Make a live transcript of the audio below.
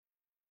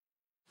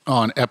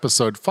On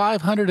episode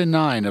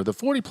 509 of the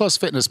 40 Plus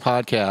Fitness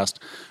Podcast,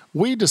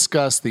 we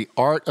discuss the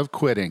art of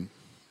quitting.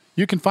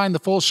 You can find the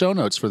full show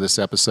notes for this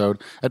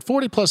episode at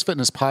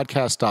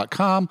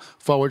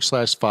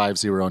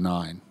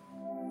 40plusfitnesspodcast.com/509.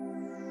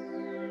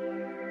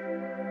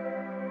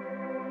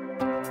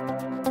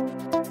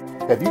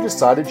 Have you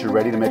decided you're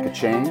ready to make a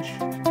change?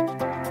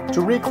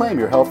 To reclaim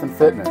your health and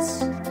fitness?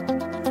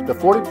 The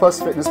 40 Plus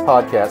Fitness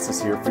Podcast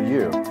is here for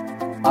you.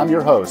 I'm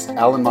your host,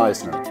 Alan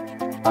Meisner.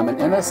 I'm an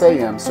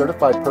NSAM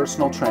certified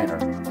personal trainer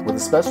with a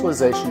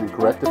specialization in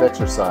corrective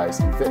exercise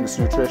and fitness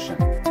nutrition.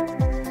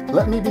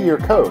 Let me be your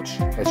coach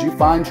as you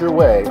find your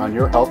way on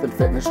your health and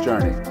fitness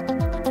journey.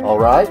 All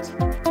right,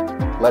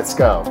 let's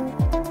go.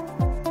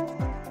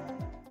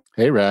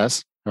 Hey,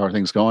 Raz, how are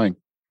things going?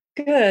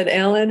 Good,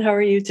 Alan. How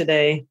are you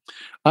today?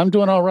 I'm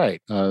doing all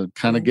right.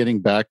 Kind of getting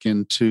back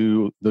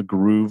into the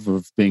groove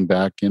of being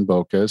back in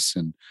Bocas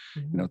and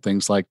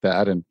things like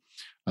that, and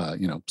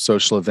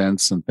social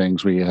events and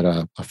things. We had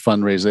a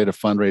fundraiser. They had a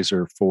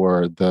fundraiser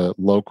for the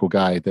local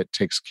guy that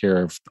takes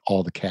care of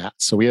all the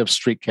cats. So we have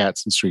street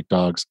cats and street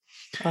dogs.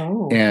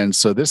 Oh. And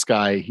so this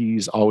guy,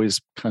 he's always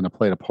kind of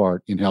played a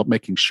part in help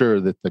making sure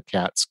that the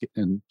cats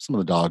and some of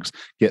the dogs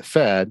get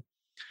fed.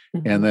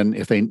 Mm-hmm. And then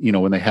if they,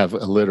 when they have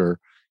a litter,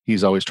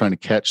 he's always trying to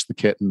catch the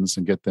kittens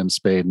and get them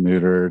spayed and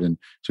neutered. And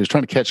so he's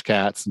trying to catch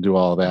cats and do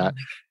all that.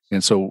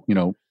 And so,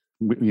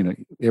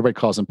 everybody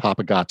calls him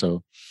Papa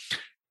Gato.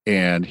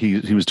 And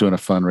he was doing a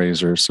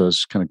fundraiser. So it's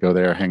just kind of go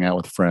there, hang out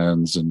with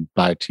friends and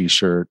buy a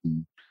t-shirt.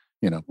 And,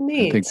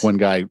 Neat. I think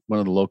one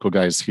of the local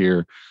guys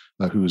here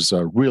who's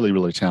really,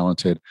 really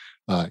talented,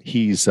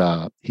 he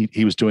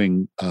was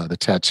doing the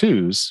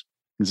tattoos.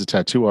 He's a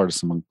tattoo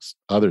artist amongst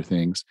other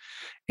things.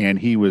 And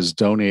he was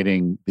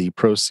donating the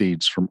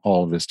proceeds from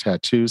all of his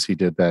tattoos he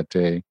did that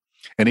day.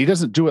 And he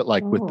doesn't do it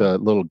like with the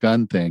little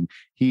gun thing.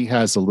 He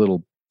has a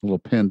little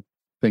pin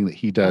thing that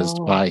he does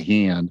by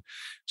hand.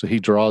 So he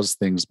draws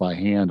things by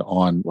hand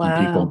on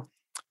people.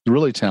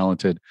 Really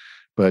talented.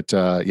 But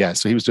so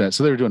he was doing it.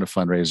 So they were doing a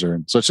fundraiser.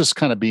 And so it's just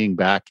kind of being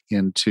back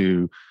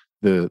into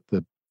the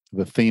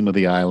theme of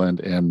the island.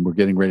 And we're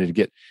getting ready to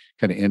get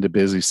kind of into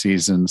busy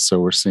season.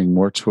 So we're seeing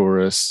more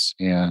tourists,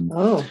 and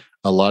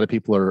a lot of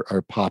people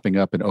are popping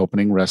up and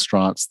opening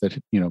restaurants that,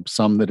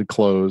 some that had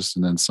closed,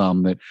 and then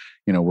some that,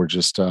 were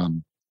just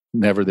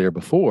never there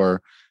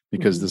before,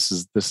 because this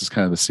is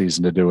kind of the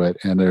season to do it.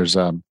 And there's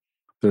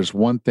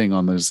one thing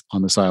on this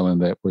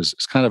island that was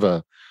kind of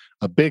a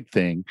big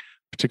thing,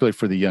 particularly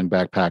for the young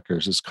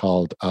backpackers. It's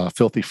called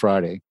Filthy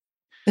Friday.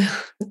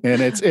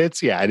 And it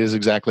is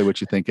exactly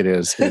what you think it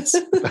is.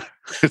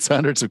 It's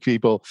hundreds of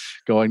people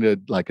going to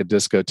like a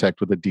discotheque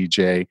with a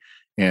DJ,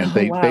 and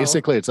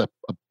basically it's a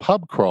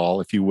pub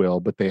crawl, if you will,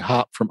 but they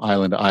hop from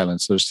island to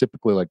island. So there's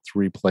typically like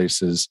three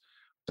places.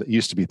 It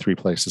used to be three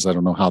places. I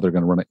don't know how they're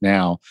going to run it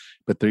now,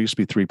 but there used to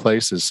be three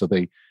places. So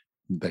they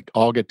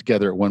all get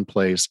together at one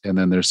place, and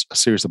then there's a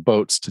series of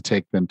boats to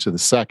take them to the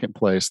second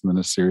place, and then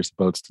a series of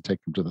boats to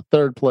take them to the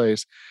third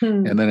place,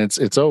 and then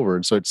it's over.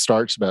 And so it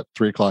starts about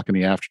 3:00 in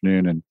the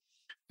afternoon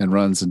and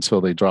runs until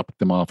they drop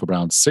them off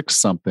around 6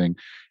 something,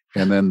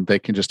 and then they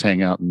can just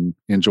hang out and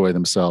enjoy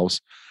themselves.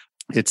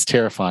 It's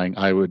terrifying.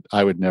 I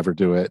would never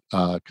do it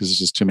because there's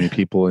just too many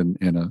people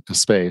in a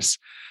space.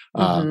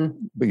 But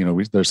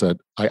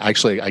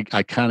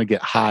I kind of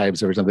get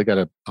hives every time. They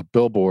got a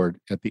billboard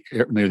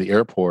near the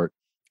airport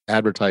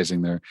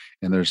advertising there,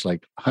 and there's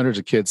like hundreds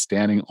of kids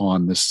standing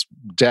on this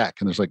deck,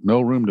 and there's like no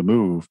room to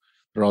move.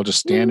 They're all just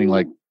standing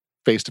like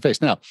face to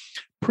face. Now,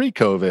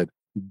 pre-COVID,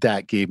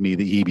 that gave me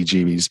the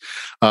heebie-jeebies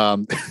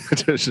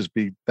to just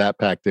be that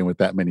packed in with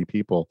that many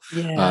people.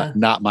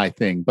 Not my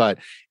thing, but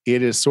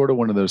it is sort of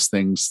one of those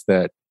things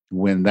that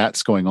when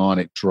that's going on,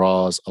 it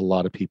draws a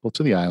lot of people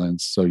to the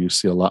islands. So you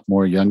see a lot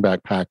more young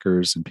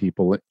backpackers and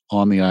people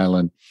on the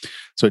island.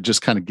 So it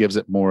just kind of gives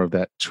it more of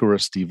that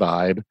touristy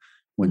vibe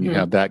when you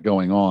have that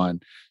going on.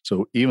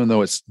 So even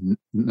though it's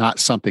not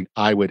something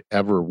I would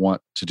ever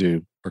want to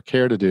do or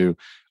care to do,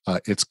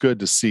 it's good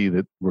to see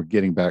that we're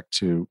getting back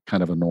to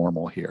kind of a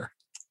normal here.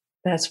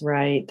 That's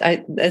right.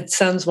 It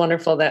sounds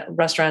wonderful that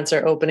restaurants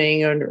are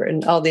opening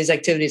and all these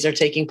activities are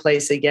taking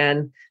place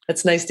again.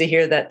 It's nice to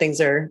hear that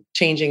things are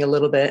changing a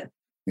little bit.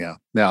 Yeah.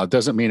 Now, it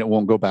doesn't mean it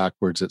won't go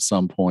backwards at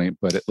some point,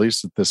 but at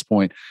least at this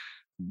point,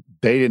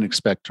 they didn't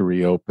expect to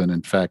reopen.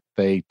 In fact,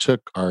 we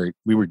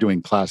were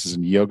doing classes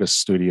in yoga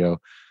studio,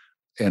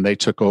 and they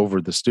took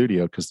over the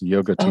studio because the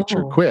yoga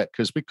teacher quit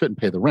because we couldn't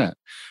pay the rent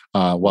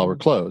while we're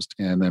closed.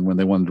 And then when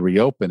they wanted to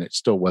reopen, it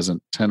still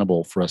wasn't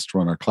tenable for us to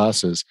run our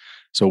classes.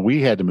 So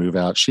we had to move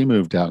out. She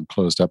moved out and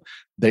closed up.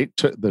 They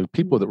took the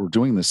people that were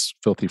doing this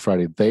Filthy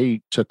Friday,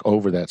 they took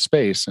over that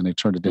space and they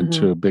turned it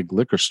into a big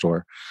liquor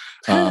store.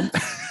 Yeah,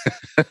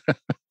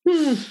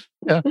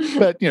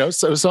 but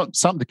so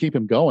something to keep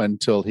him going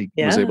until he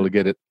was able to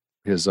get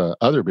his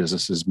other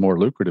businesses, more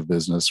lucrative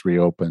business,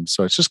 reopened.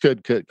 So it's just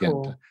good.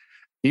 Cool.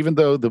 Even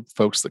though the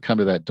folks that come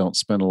to that don't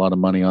spend a lot of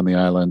money on the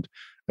island,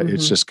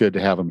 it's just good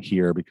to have them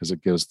here because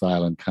it gives the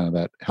island kind of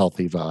that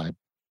healthy vibe.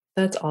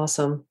 That's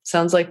awesome.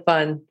 Sounds like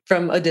fun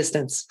from a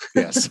distance.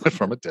 Yes,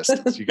 from a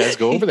distance. You guys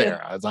go over Yeah.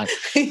 there. I was like,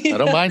 I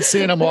don't mind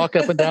seeing them walk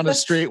up and down the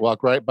street,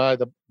 walk right by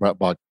the walk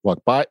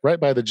by right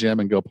by the gym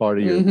and go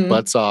party your Hmm.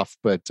 butts off.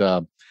 But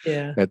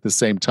Yeah, at the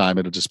same time,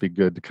 it'll just be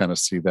good to kind of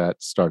see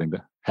that starting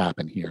to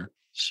happen here.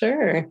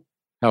 sure.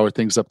 How are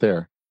things up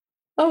there?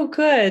 Oh,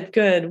 good,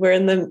 good. We're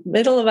in the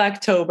middle of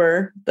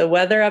October. The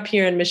weather up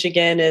here in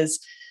Michigan is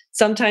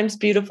sometimes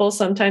beautiful,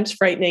 sometimes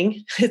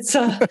frightening. It's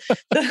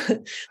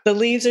the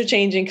leaves are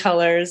changing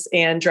colors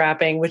and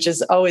dropping, which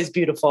is always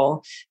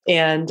beautiful.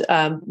 And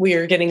we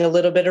are getting a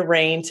little bit of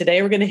rain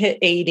today. We're going to hit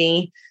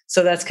 80,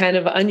 so that's kind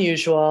of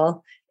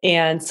unusual.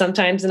 And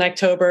sometimes in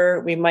October,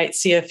 we might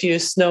see a few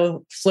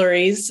snow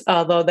flurries,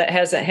 although that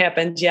hasn't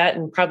happened yet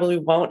and probably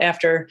won't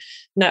after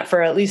not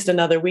for at least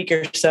another week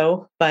or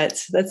so.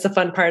 But that's the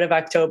fun part of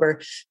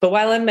October. But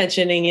while I'm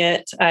mentioning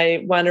it,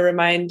 I want to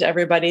remind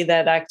everybody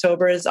that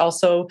October is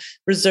also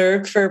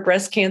reserved for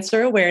breast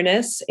cancer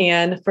awareness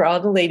and for all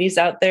the ladies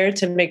out there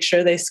to make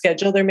sure they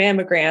schedule their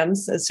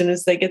mammograms as soon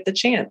as they get the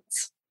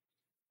chance.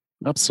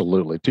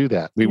 Absolutely, do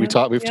that. We've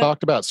Yep, yep.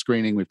 talked about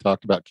screening, we've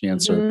talked about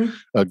cancer Mhm.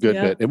 a good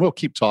bit, Yep, and we'll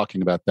keep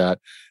talking about that.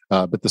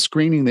 But the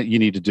screening that you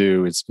need to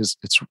do is it's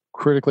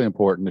critically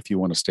important if you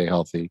want to stay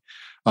healthy.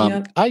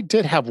 yep. I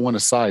did have one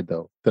aside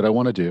though that I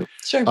want to do.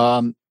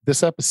 Sure.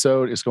 This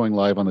episode is going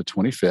live on the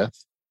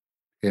 25th,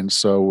 and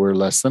so we're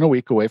less than a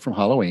week away from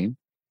Halloween,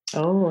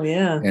 Oh,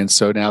 yeah. and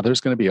so now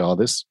there's going to be all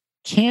this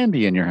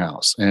candy in your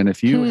house, and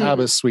if you have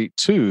Hmm. a sweet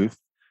tooth,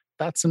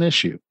 that's an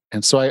issue.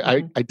 And so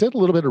I did a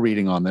little bit of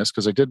reading on this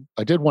because I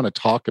did want to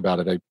talk about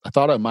it. I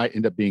thought I might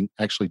end up being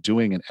actually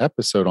doing an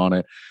episode on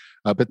it,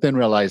 but then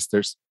realized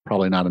there's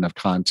probably not enough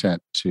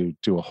content to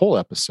do a whole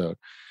episode.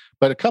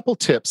 But a couple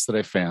tips that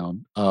I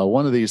found.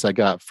 One of these I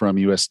got from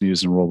U.S.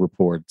 News and World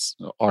Report's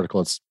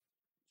article. It's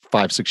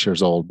 5, 6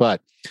 years old,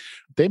 but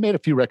they made a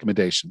few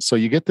recommendations. So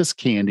you get this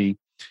candy.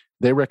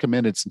 They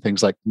recommended some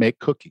things like make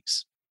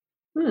cookies.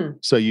 Hmm.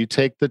 So you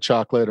take the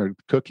chocolate or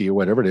cookie or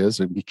whatever it is,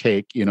 a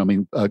cake,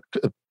 a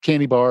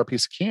candy bar, a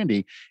piece of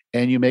candy,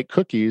 and you make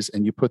cookies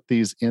and you put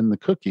these in the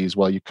cookies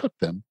while you cook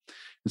them.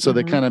 And so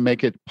they Mhm. kind of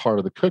make it part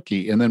of the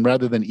cookie. And then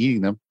rather than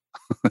eating them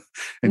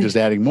and just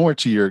adding more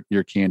to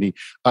your candy,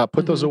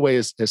 put those Mhm. away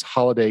as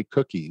holiday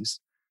cookies.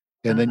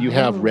 And then you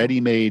have Oh.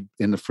 ready-made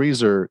in the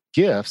freezer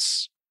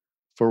gifts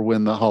for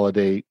when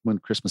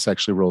Christmas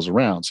actually rolls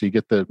around. So you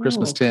get the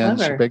Christmas Oh, tins,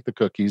 you clever. bake the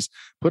cookies,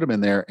 put them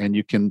in there, and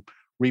you can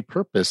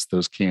repurpose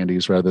those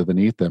candies rather than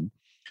eat them.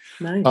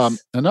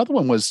 Nice. Another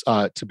one was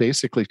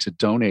to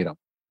donate them.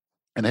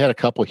 And they had a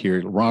couple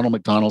here, Ronald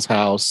McDonald's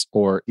House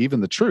or even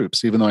the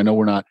troops, even though I know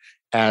we're not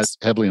as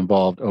heavily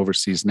involved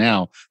overseas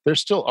now, there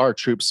still are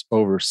troops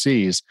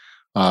overseas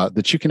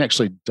that you can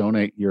actually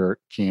donate your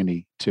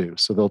candy to.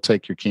 So they'll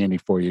take your candy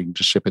for you and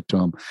just ship it to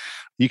them.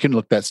 You can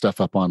look that stuff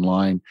up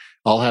online.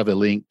 I'll have a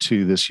link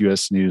to this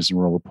U.S. News and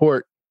World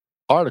Report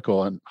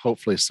article, and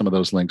hopefully some of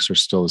those links are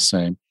still the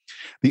same.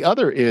 The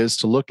other is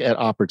to look at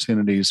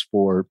opportunities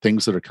for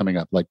things that are coming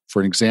up. Like, for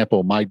an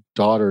example, my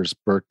daughter's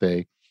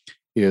birthday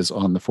is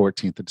on the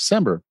 14th of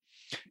December.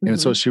 And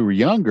so Mhm. as she were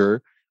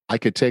younger, I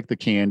could take the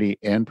candy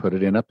and put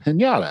it in a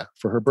pinata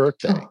for her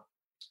birthday.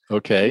 Oh,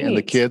 Okay. And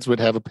the neat. kids would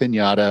have a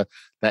pinata.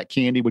 That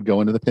candy would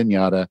go into the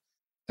pinata.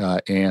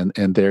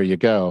 And there you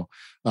go.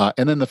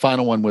 And then the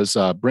final one was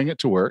bring it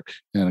to work.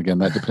 And again,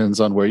 that depends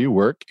on where you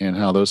work and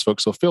how those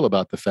folks will feel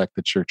about the fact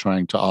that you're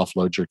trying to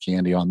offload your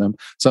candy on them.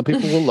 Some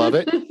people will love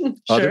it,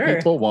 other Sure.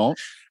 people won't.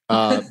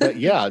 But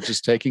yeah,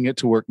 just taking it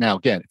to work. Now,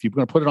 again, if you're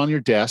going to put it on your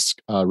desk,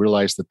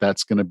 realize that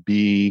that's going to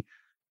be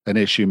an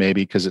issue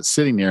maybe because it's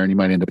sitting there and you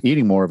might end up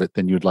eating more of it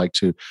than you'd like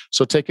to.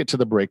 So take it to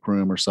the break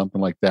room or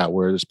something like that,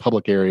 where there's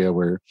public area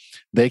where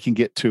they can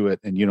get to it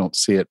and you don't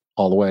see it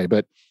all the way.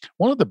 But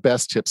one of the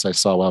best tips I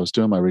saw while I was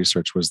doing my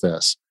research was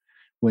this: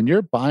 when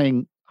you're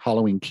buying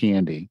Halloween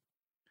candy,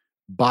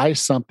 buy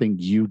something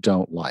you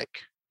don't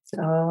like.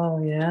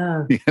 Oh,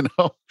 yeah. you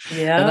know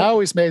and I Yep.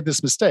 always made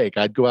this mistake.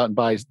 I'd go out and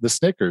buy the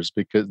Snickers,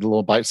 because the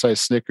little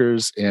bite-sized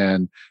Snickers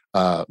and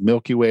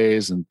Milky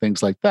Ways and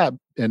things like that,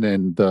 and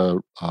then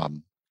the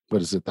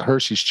what is it, the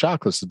Hershey's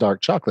chocolates, the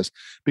dark chocolates,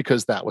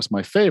 because that was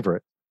my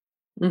favorite.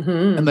 And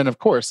Mhm. then of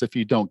course, if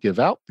you don't give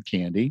out the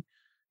candy,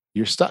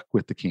 you're stuck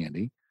with the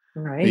candy.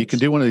 Now, you Right. can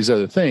do one of these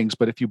other things,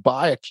 but if you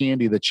buy a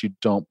candy that you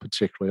don't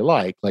particularly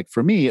like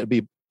for me, it'd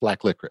be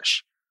black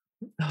licorice.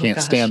 Oh,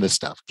 Can't stand gosh. this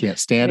stuff. Can't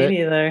stand Me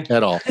it neither.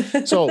 at all.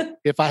 So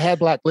if I had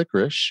black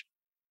licorice,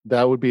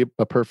 that would be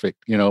a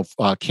perfect,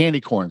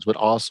 candy corns would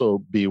also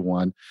be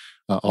one.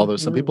 Although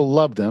some Mhm. people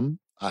love them,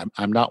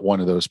 I'm not one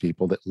of those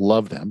people that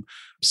love them.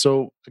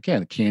 So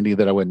again, a candy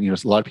that I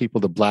wouldn't, a lot of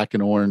people, the black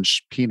and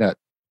orange peanut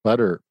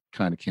butter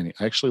kind of candy,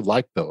 I actually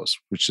like those,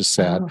 which is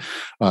sad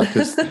Oh.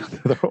 because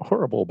they're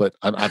horrible, but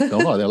I don't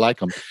know, I like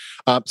them.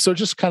 So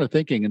just kind of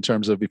thinking in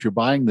terms of, if you're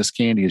buying this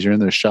candy as you're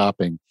in there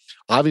shopping,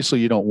 obviously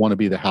you don't want to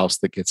be the house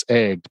that gets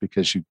egged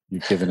because you've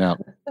given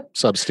out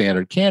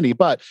substandard candy,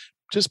 but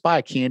just buy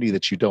a candy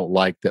that you don't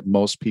like that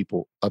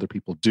other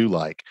people do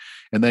like.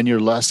 And then you're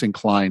less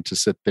inclined to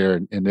sit there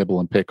and nibble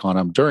and pick on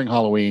them during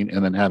Halloween,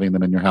 and then having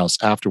them in your house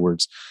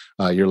afterwards.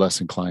 You're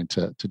less inclined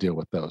to deal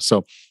with those.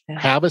 So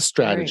have a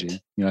strategy.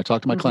 Right. I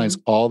talk to my clients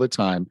all the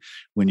time.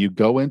 When you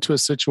go into a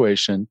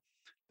situation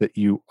that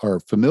you are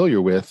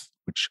familiar with,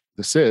 which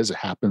it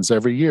happens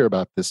every year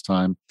about this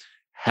time,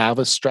 have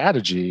a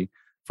strategy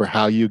for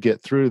how you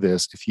get through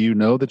this. If you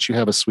know that you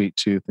have a sweet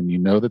tooth and you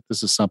know that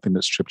this is something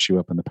that's tripped you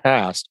up in the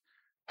past,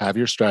 have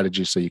your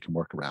strategy so you can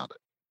work around it.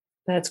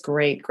 That's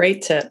great.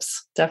 Great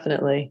tips.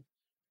 Definitely.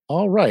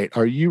 All right.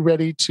 Are you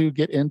ready to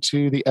get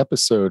into the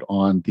episode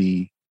on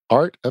the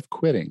art of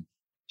quitting?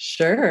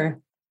 Sure.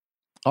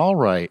 All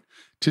right.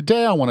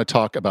 Today, I want to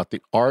talk about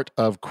the art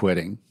of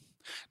quitting.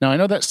 Now, I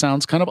know that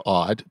sounds kind of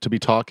odd to be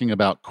talking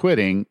about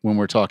quitting when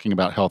we're talking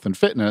about health and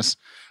fitness,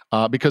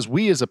 because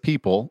we as a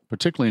people,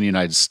 particularly in the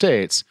United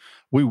States,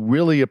 we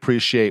really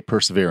appreciate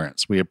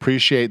perseverance. We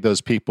appreciate those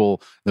people,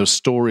 those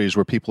stories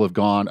where people have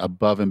gone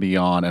above and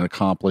beyond and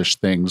accomplished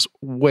things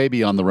way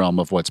beyond the realm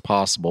of what's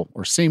possible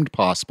or seemed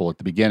possible at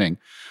the beginning,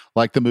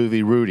 like the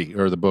movie Rudy,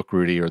 or the book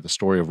Rudy, or the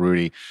story of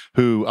Rudy,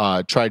 who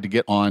tried to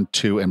get on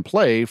to and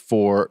play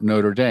for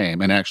Notre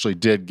Dame and actually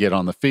did get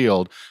on the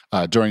field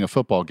during a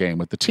football game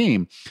with the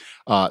team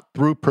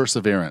through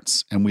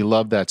perseverance. And we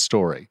love that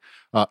story.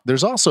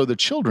 There's also the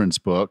children's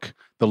book,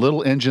 The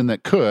Little Engine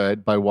That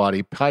Could, by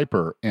Watty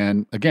Piper.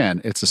 And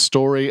again, it's a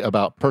story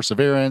about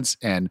perseverance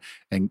and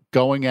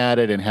going at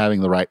it and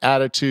having the right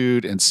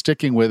attitude and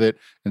sticking with it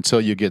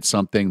until you get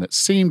something that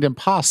seemed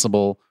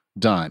impossible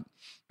done.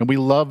 And we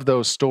love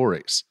those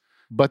stories.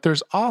 But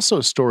there's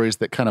also stories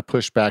that kind of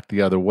push back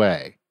the other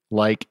way,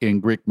 like in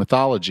Greek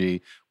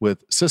mythology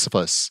with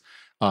Sisyphus.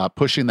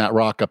 Pushing that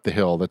rock up the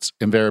hill that's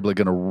invariably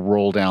going to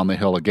roll down the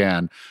hill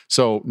again.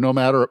 So no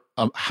matter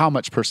how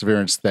much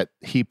perseverance that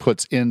he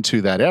puts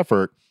into that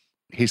effort,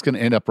 he's going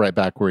to end up right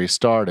back where he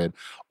started.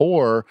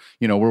 Or,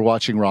 we're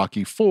watching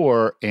Rocky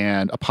IV,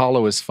 and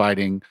Apollo is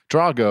fighting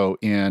Drago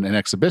in an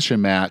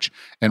exhibition match,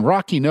 and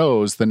Rocky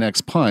knows the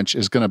next punch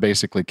is going to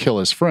basically kill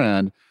his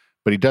friend,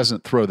 but he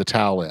doesn't throw the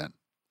towel in.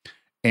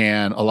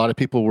 And a lot of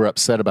people were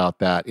upset about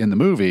that in the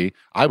movie.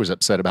 I was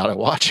upset about it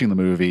watching the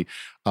movie.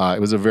 It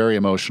was a very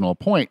emotional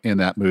point in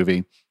that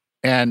movie.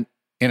 And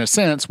in a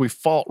sense, we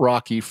fault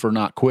Rocky for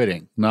not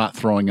quitting, not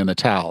throwing in the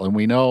towel. And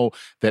we know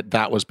that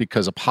that was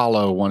because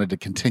Apollo wanted to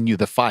continue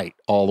the fight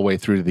all the way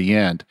through to the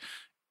end.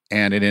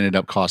 And it ended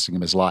up costing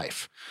him his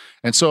life.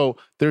 And so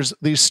there's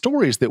these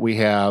stories that we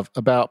have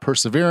about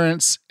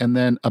perseverance and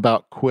then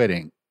about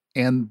quitting.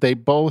 And they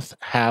both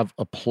have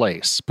a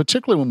place,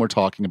 particularly when we're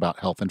talking about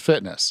health and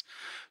fitness.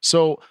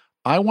 So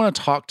I want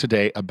to talk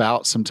today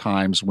about some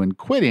times when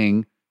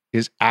quitting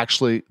is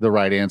actually the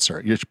right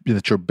answer.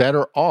 That you're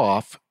better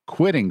off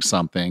quitting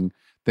something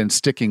than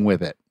sticking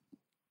with it.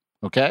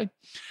 Okay?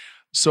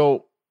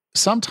 So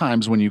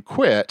sometimes when you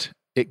quit,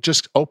 it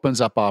just opens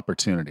up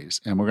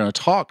opportunities. And we're going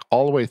to talk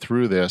all the way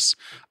through this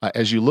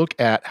as you look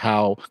at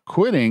how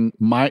quitting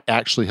might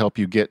actually help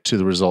you get to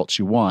the results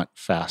you want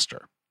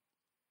faster.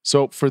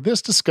 So for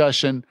this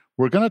discussion,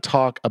 we're going to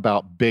talk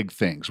about big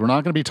things. We're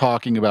not going to be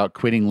talking about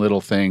quitting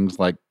little things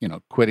like,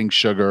 quitting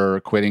sugar, or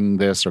quitting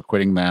this or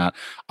quitting that.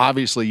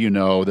 Obviously,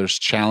 there's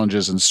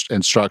challenges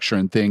and structure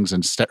and things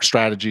and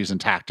strategies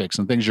and tactics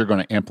and things you're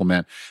going to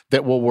implement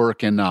that will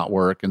work and not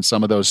work. And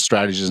some of those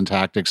strategies and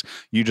tactics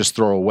you just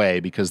throw away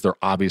because they're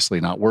obviously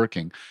not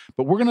working.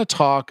 But we're going to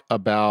talk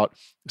about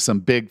some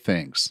big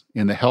things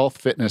in the health,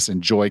 fitness,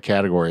 and joy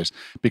categories,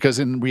 because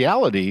in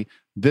reality,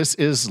 this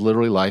is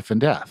literally life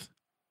and death.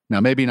 Now,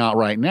 maybe not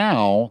right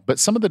now, but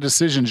some of the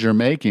decisions you're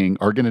making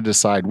are going to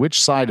decide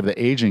which side of the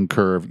aging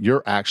curve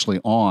you're actually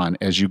on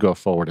as you go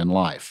forward in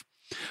life.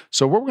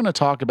 So what we're going to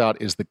talk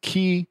about is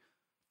the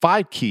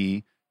 5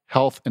 key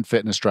health and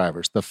fitness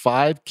drivers, the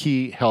 5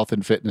 key health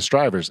and fitness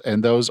drivers.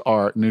 And those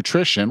are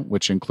nutrition,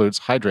 which includes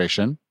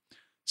hydration,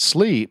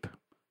 sleep,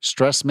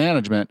 stress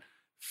management,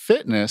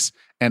 fitness,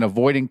 and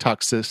avoiding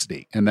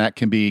toxicity. And that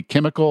can be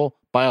chemical,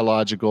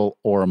 biological,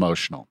 or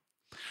emotional.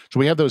 So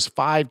we have those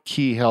 5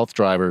 key health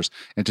drivers.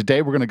 And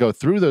today we're going to go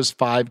through those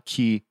 5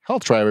 key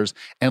health drivers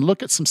and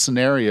look at some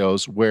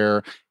scenarios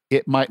where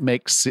it might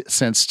make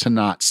sense to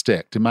not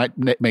stick. It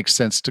might make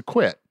sense to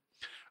quit.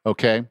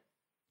 Okay.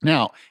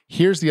 Now,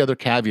 here's the other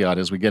caveat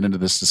as we get into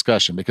this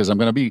discussion, because I'm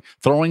going to be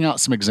throwing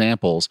out some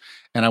examples,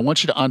 and I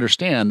want you to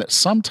understand that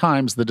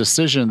sometimes the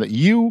decision that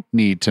you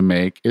need to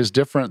make is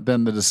different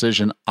than the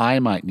decision I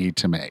might need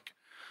to make.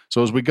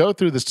 So as we go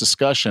through this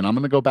discussion, I'm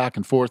going to go back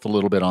and forth a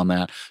little bit on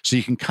that so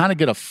you can kind of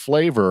get a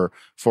flavor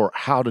for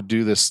how to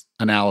do this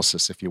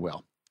analysis, if you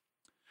will.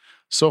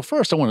 So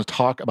first, I want to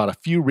talk about a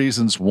few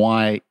reasons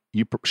why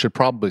you should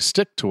probably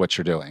stick to what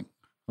you're doing,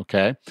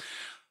 okay?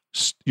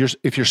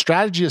 If your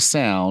strategy is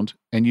sound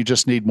and you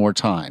just need more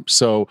time.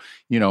 So,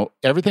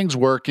 everything's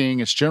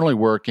working, it's generally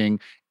working,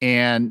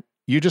 and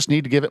you just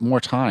need to give it more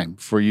time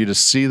for you to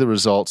see the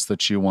results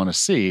that you want to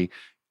see,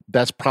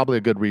 that's probably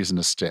a good reason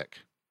to stick.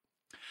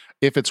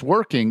 If it's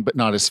working, but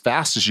not as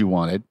fast as you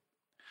wanted,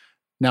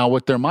 Now,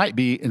 what there might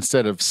be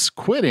instead of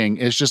quitting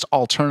is just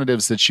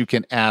alternatives that you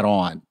can add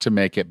on to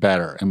make it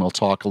better. And we'll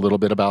talk a little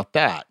bit about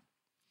that.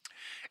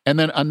 And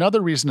then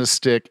another reason to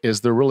stick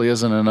is there really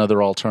isn't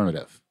another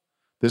alternative.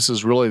 This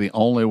is really the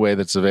only way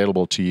that's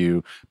available to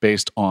you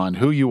based on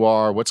who you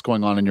are, what's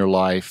going on in your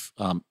life,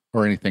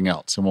 or anything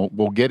else. And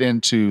we'll get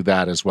into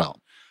that as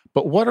well.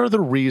 But what are the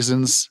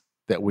reasons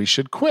that we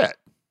should quit?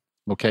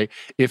 Okay.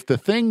 If the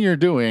thing you're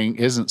doing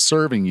isn't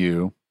serving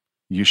you,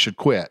 you should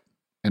quit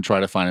and try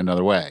to find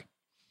another way.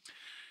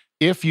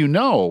 If you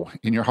know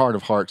in your heart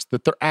of hearts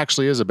that there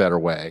actually is a better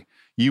way,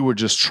 you were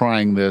just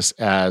trying this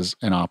as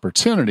an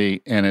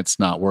opportunity and it's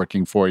not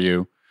working for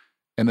you,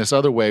 and this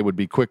other way would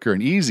be quicker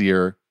and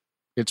easier,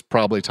 it's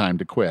probably time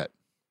to quit.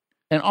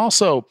 And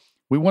also,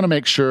 we want to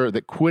make sure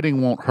that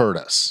quitting won't hurt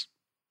us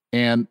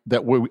and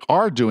that what we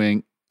are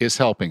doing is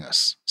helping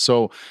us.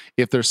 So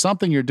if there's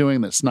something you're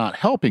doing that's not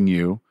helping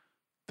you,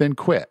 then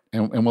quit.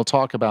 And we'll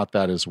talk about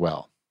that as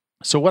well.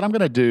 So what I'm going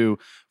to do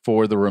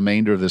for the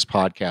remainder of this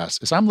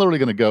podcast is I'm literally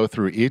going to go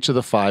through each of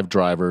the 5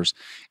 drivers,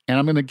 and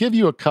I'm going to give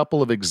you a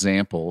couple of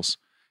examples,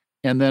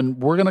 and then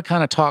we're going to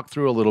kind of talk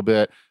through a little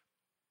bit.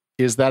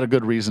 Is that a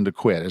good reason to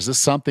quit? Is this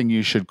something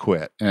you should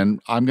quit? And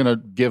I'm going to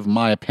give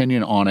my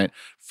opinion on it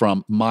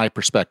from my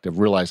perspective.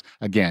 Realize,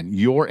 again,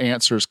 your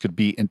answers could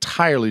be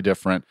entirely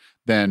different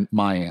than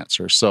my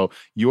answer. So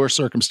your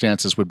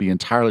circumstances would be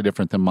entirely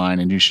different than mine,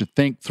 and you should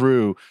think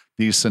through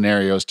these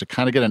scenarios to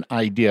kind of get an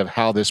idea of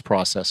how this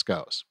process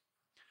goes.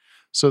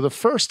 So the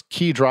first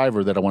key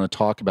driver that I want to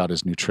talk about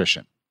is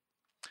nutrition.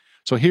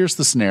 So here's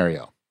the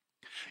scenario.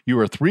 You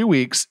are 3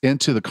 weeks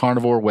into the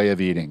carnivore way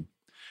of eating.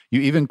 You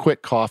even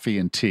quit coffee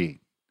and tea.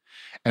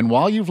 And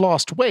while you've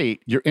lost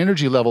weight, your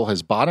energy level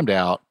has bottomed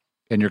out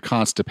and you're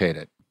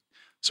constipated.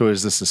 So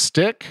is this a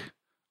stick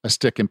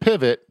and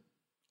pivot,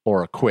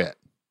 or a quit?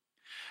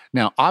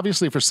 Now,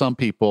 obviously for some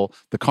people,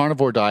 the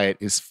carnivore diet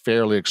is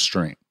fairly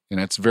extreme. And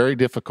it's very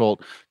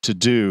difficult to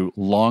do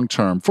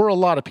long-term for a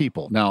lot of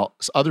people. Now,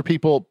 other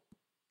people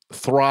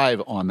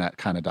thrive on that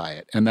kind of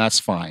diet, and that's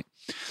fine.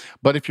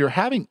 But if you're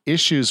having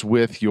issues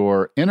with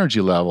your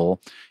energy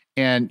level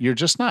and you're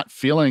just not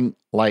feeling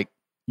like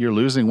you're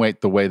losing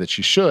weight the way that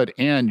you should,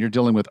 and you're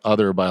dealing with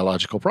other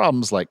biological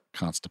problems like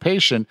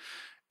constipation,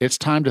 it's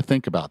time to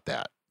think about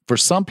that. For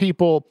some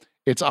people,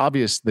 it's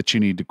obvious that you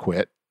need to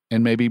quit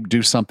and maybe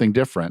do something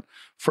different.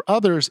 For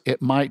others,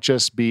 it might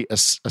just be a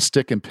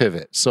stick and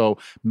pivot. So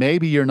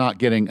maybe you're not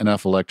getting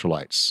enough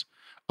electrolytes.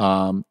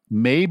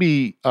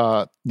 Maybe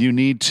you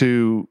need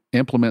to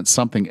implement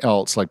something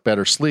else like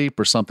better sleep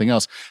or something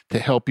else to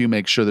help you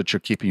make sure that you're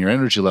keeping your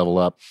energy level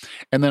up.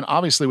 And then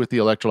obviously with the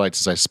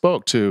electrolytes, as I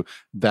spoke to,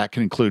 that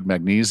can include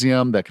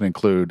magnesium, that can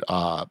include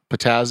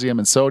potassium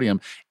and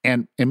sodium.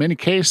 And in many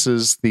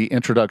cases, the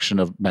introduction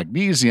of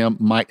magnesium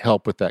might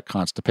help with that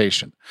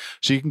constipation.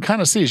 So you can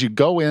kind of see as you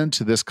go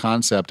into this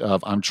concept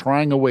of I'm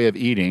trying a way of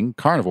eating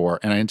carnivore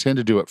and I intend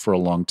to do it for a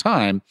long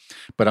time,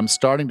 but I'm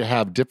starting to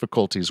have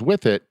difficulties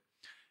with it.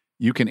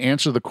 You can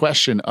answer the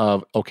question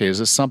of, okay, is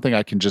this something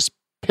I can just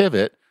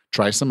pivot,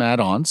 try some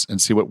add-ons and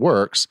see what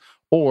works,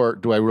 or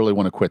do I really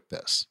want to quit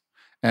this?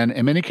 And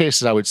in many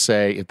cases, I would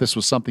say if this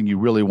was something you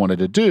really wanted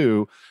to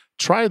do,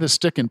 try the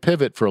stick and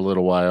pivot for a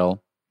little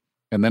while,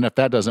 and then if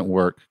that doesn't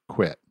work,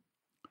 quit.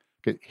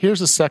 Okay,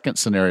 here's a second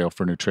scenario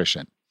for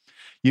nutrition.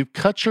 You've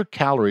cut your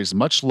calories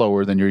much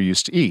lower than you're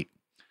used to eat.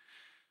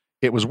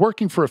 It was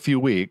working for a few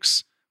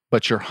weeks,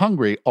 but you're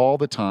hungry all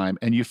the time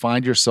and you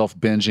find yourself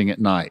binging at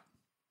night.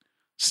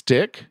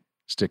 Stick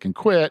and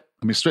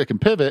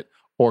pivot,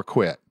 or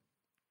quit.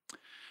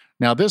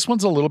 Now, this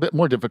one's a little bit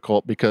more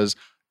difficult because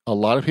a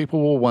lot of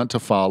people will want to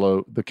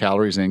follow the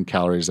calories in,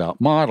 calories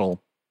out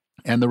model.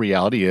 And the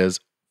reality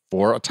is,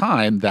 for a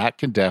time, that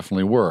can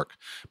definitely work.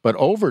 But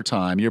over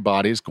time, your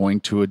body is going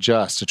to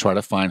adjust to try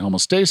to find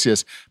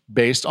homeostasis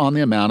based on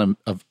the amount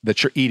of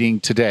that you're eating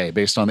today,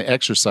 based on the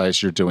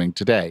exercise you're doing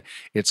today.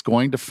 It's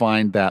going to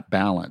find that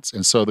balance.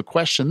 And so the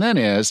question then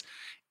is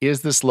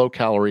this low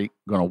calorie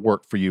going to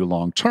work for you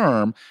long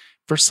term?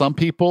 For some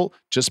people,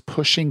 just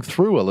pushing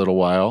through a little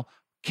while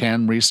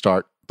can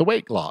restart the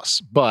weight loss,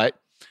 but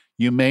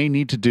you may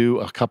need to do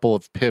a couple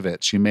of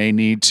pivots. You may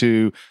need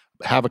to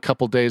have a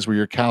couple days where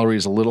your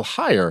calories a little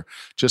higher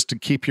just to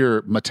keep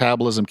your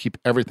metabolism, keep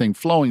everything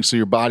flowing so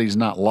your body's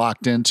not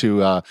locked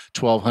into a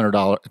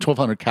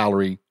 1,200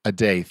 calorie a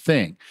day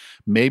thing.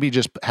 Maybe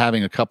just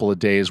having a couple of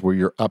days where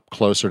you're up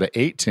closer to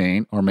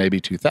 18 or maybe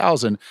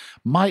 2,000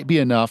 might be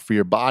enough for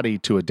your body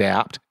to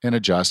adapt and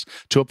adjust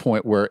to a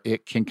point where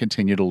it can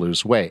continue to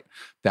lose weight.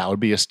 That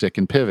would be a stick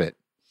and pivot.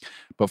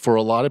 But for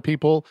a lot of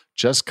people,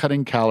 just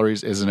cutting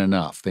calories isn't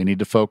enough. They need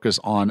to focus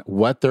on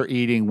what they're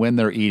eating, when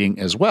they're eating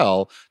as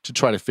well to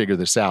try to figure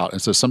this out.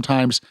 And so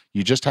sometimes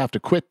you just have to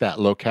quit that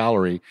low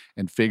calorie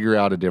and figure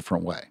out a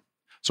different way.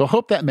 So I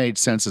hope that made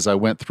sense as I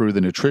went through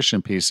the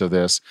nutrition piece of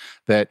this,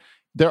 that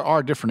there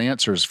are different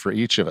answers for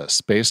each of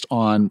us based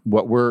on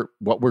what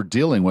we're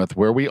dealing with,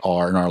 where we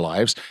are in our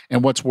lives,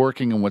 and what's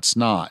working and what's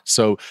not.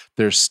 So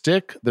there's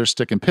stick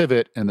and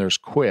pivot, and there's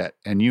quit.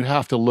 And you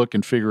have to look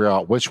and figure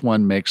out which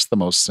one makes the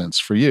most sense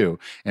for you.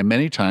 And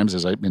many times,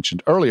 as I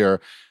mentioned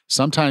earlier,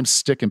 sometimes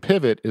stick and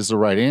pivot is the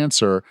right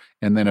answer.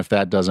 And then if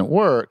that doesn't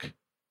work,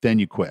 then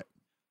you quit.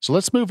 So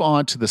let's move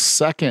on to the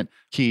second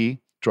key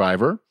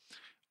driver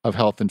of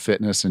health and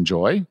fitness and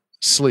joy: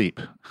 sleep.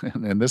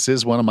 And this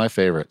is one of my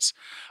favorites.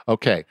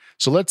 Okay,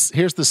 so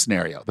here's the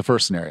scenario, the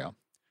first scenario.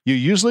 You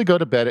usually go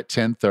to bed at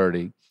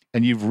 10:30,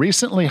 and you've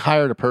recently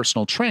hired a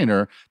personal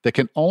trainer that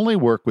can only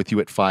work with you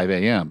at 5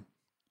 a.m.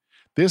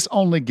 This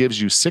only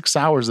gives you 6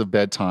 hours of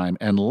bedtime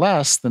and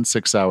less than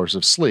 6 hours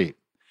of sleep.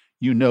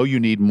 You know you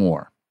need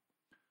more.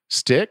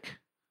 Stick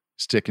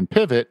and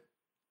pivot,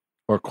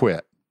 or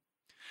quit.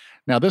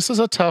 Now, this is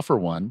a tougher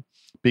one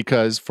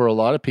because for a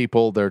lot of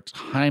people, their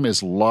time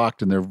is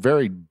locked and they're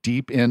very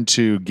deep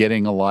into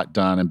getting a lot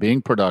done and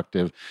being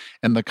productive.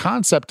 And the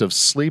concept of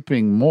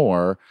sleeping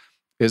more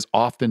is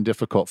often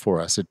difficult for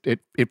us.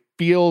 It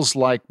feels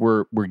like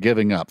we're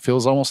giving up,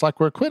 feels almost like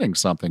we're quitting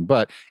something.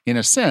 But in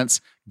a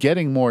sense,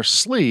 getting more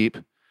sleep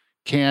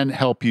can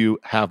help you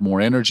have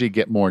more energy,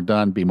 get more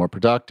done, be more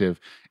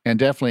productive, and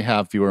definitely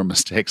have fewer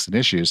mistakes and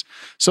issues.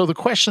 So the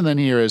question then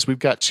here is, we've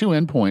got two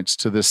endpoints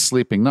to this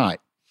sleeping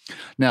night.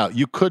 Now,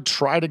 you could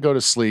try to go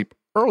to sleep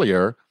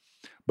earlier,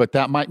 but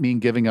that might mean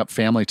giving up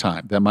family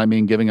time. That might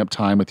mean giving up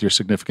time with your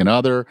significant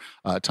other,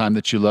 time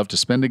that you love to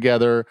spend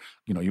together.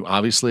 You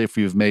obviously, if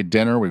you've made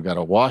dinner, we've got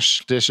to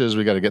wash dishes,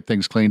 we got to get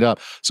things cleaned up.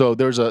 So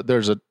there's a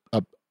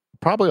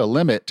probably a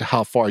limit to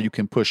how far you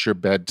can push your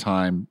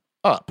bedtime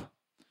up.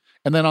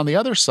 And then on the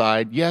other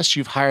side, yes,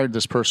 you've hired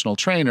this personal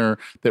trainer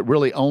that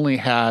really only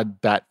had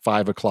that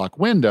 5 o'clock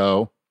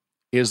window.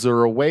 Is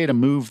there a way to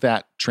move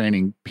that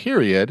training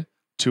period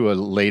to a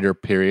later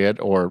period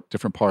or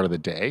different part of the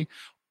day?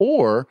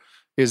 Or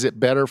is it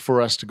better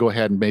for us to go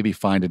ahead and maybe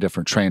find a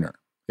different trainer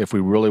if we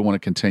really want to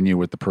continue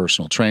with the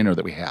personal trainer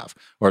that we have,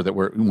 or that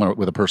we want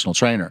with a personal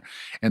trainer?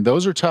 And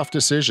those are tough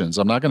decisions.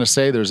 I'm not going to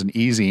say there's an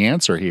easy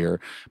answer here,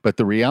 but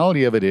the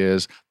reality of it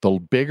is, the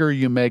bigger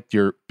you make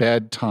your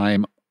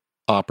bedtime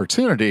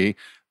opportunity,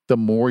 the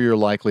more you're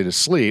likely to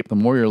sleep. The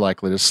more you're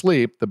likely to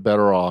sleep, the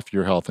better off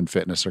your health and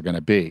fitness are going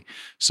to be.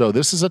 So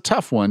this is a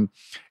tough one.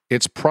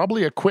 It's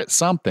probably a quit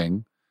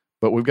something,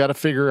 but we've got to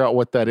figure out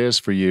what that is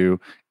for you,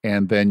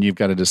 and then you've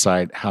got to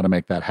decide how to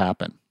make that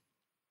happen.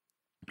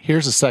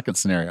 Here's a second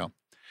scenario.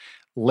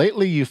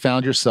 Lately, you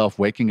found yourself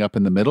waking up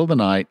in the middle of the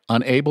night,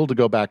 unable to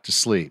go back to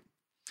sleep.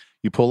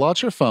 You pull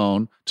out your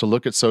phone to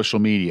look at social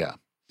media.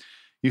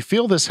 You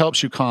feel this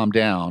helps you calm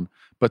down,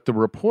 but the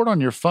report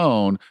on your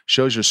phone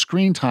shows your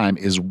screen time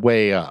is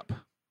way up.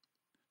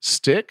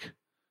 Stick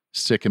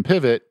and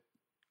pivot,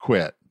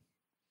 quit.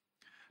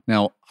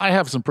 Now, I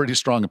have some pretty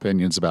strong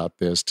opinions about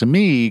this. To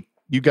me,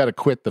 you got to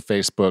quit the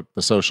Facebook,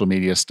 the social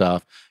media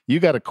stuff. You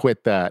got to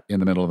quit that in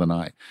the middle of the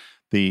night.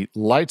 The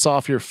lights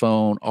off your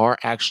phone are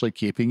actually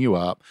keeping you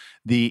up.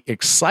 The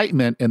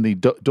excitement and the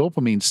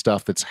dopamine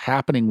stuff that's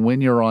happening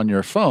when you're on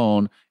your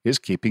phone is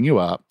keeping you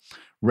up.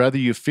 Whether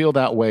you feel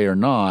that way or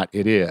not,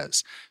 it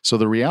is. So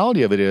the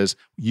reality of it is,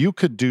 you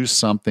could do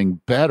something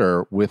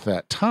better with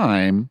that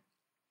time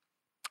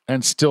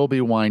and still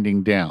be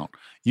winding down.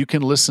 You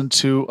can listen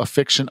to a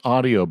fiction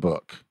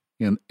audiobook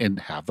and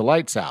have the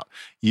lights out.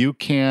 You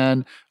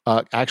can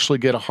actually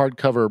get a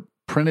hardcover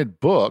printed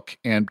book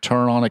and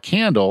turn on a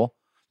candle,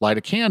 light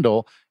a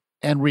candle,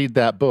 and read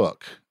that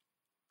book.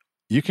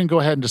 You can go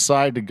ahead and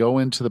decide to go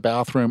into the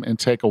bathroom and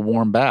take a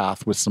warm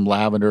bath with some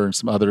lavender and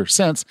some other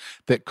scents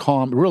that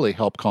really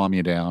help calm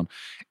you down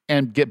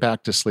and get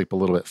back to sleep a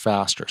little bit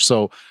faster.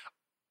 So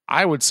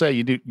I would say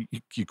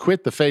you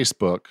quit the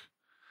Facebook,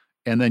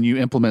 and then you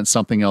implement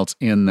something else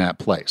in that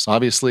place.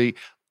 Obviously,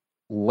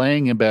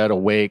 laying in bed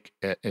awake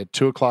at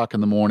 2 o'clock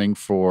in the morning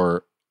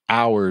for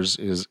hours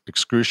is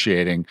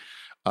excruciating.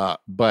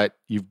 But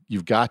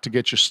you've got to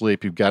get your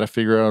sleep. You've got to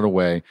figure out a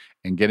way,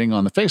 and getting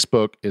on the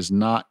Facebook is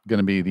not going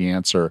to be the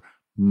answer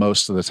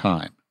most of the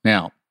time.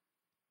 Now,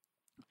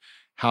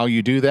 how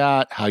you do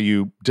that, how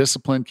you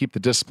keep the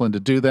discipline to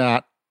do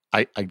that,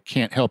 I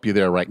can't help you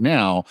there right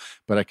now,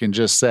 but I can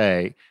just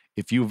say,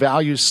 if you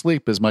value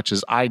sleep as much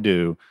as I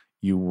do,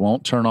 you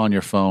won't turn on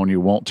your phone.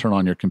 You won't turn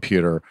on your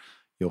computer.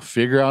 You'll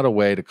figure out a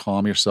way to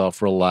calm yourself,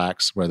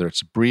 relax, whether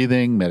it's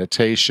breathing,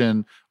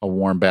 meditation, a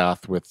warm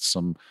bath with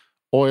some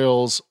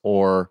oils,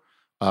 or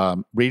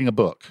reading a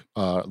book,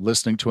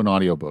 listening to an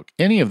audiobook.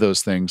 Any of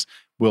those things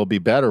will be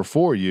better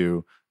for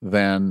you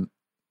than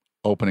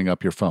opening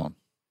up your phone.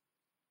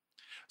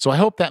 So I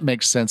hope that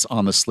makes sense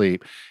on the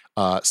sleep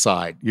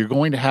side. You're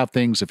going to have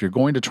things, if you're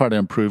going to try to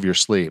improve your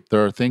sleep,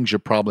 there are things you're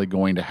probably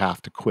going to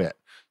have to quit.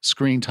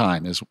 Screen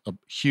time is a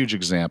huge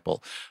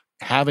example.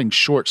 Having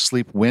short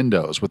sleep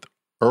windows with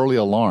early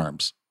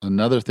alarms,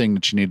 another thing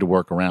that you need to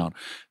work around.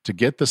 To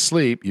get the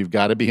sleep, you've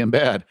got to be in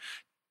bed.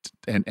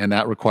 And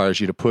that requires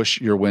you to push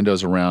your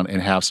windows around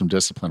and have some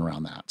discipline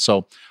around that.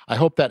 So I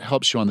hope that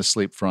helps you on the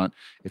sleep front.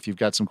 If you've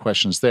got some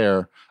questions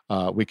there,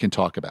 we can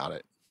talk about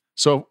it.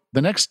 So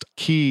the next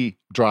key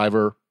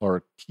driver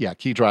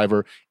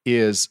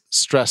is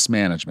stress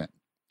management.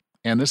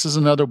 And this is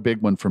another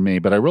big one for me,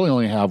 but I really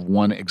only have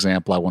one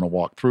example I want to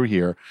walk through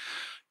here.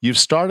 You've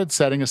started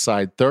setting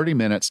aside 30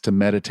 minutes to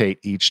meditate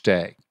each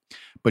day,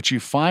 but you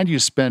find you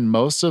spend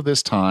most of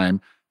this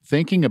time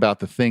thinking about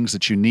the things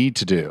that you need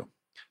to do.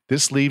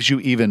 This leaves you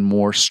even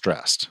more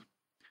stressed.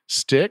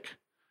 Stick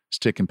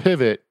and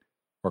pivot,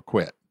 or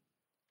quit.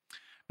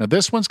 Now,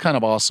 this one's kind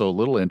of also a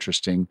little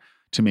interesting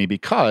to me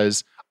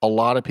because a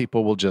lot of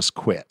people will just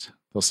quit.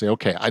 They'll say,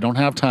 okay, I don't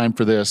have time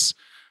for this.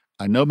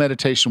 I know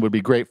meditation would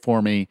be great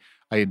for me.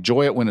 I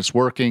enjoy it when it's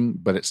working,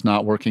 but it's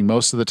not working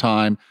most of the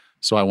time,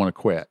 so I want to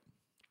quit.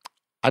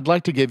 I'd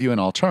like to give you an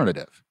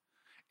alternative.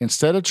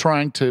 Instead of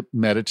trying to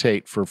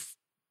meditate for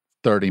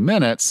 30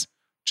 minutes,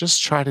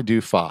 just try to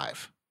do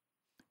 5.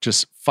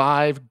 Just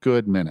 5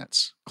 good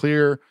minutes.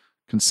 Clear,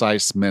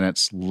 concise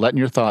minutes, letting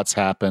your thoughts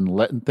happen,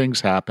 letting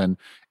things happen,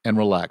 and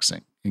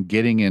relaxing and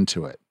getting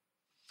into it.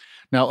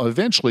 Now,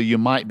 eventually, you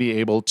might be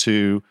able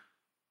to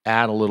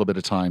add a little bit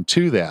of time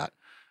to that.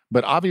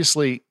 But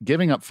obviously,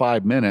 giving up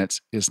 5 minutes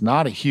is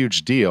not a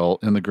huge deal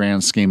in the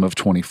grand scheme of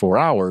 24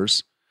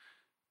 hours,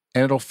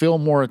 and it'll feel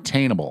more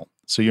attainable.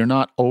 So you're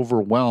not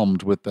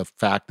overwhelmed with the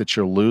fact that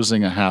you're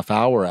losing a half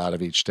hour out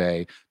of each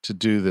day to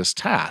do this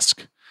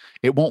task.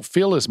 It won't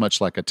feel as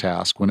much like a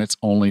task when it's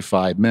only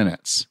 5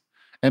 minutes.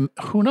 And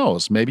who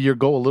knows, maybe you'll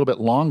go a little bit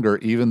longer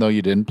even though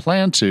you didn't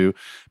plan to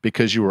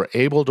because you were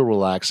able to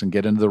relax and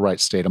get into the right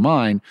state of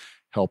mind,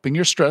 helping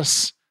your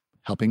stress,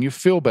 helping you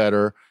feel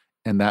better,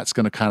 and that's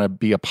going to kind of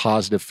be a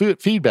positive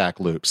feedback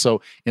loop.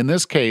 So in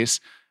this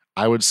case,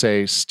 I would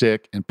say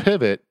stick and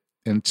pivot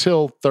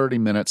until 30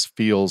 minutes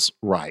feels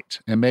right.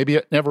 And maybe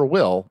it never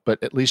will,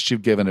 but at least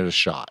you've given it a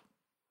shot.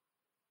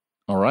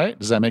 All right?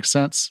 Does that make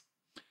sense?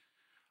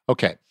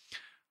 Okay.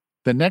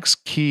 The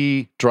next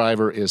key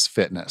driver is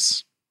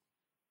fitness.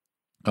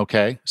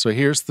 Okay, so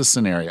here's the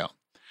scenario.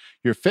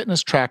 Your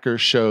fitness tracker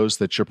shows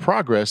that your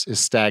progress is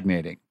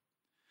stagnating.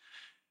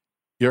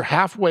 You're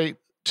halfway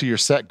to your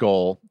set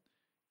goal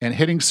and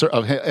hitting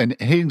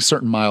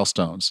certain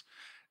milestones.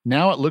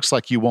 Now it looks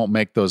like you won't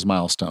make those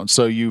milestones.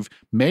 So you've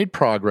made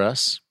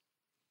progress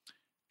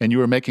and you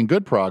were making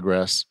good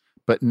progress,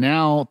 but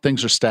now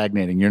things are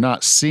stagnating. You're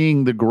not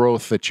seeing the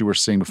growth that you were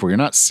seeing before. You're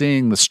not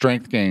seeing the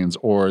strength gains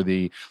or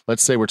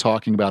let's say we're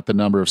talking about the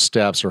number of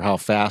steps or how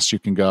fast you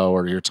can go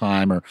or your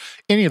time or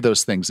any of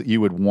those things that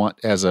you would want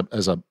as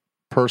a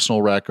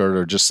personal record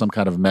or just some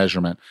kind of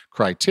measurement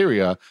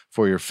criteria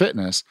for your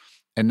fitness.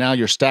 And now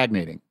you're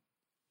stagnating.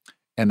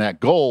 And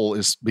that goal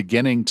is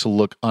beginning to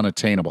look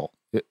unattainable.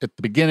 At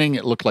the beginning,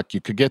 it looked like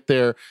you could get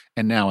there,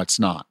 and now it's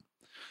not.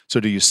 So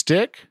do you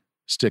stick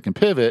and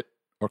pivot,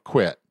 or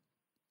quit?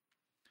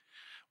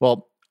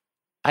 Well,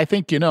 I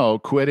think,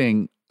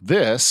 quitting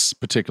this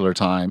particular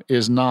time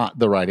is not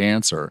the right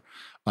answer.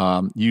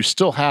 You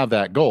still have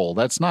that goal.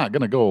 That's not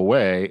going to go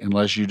away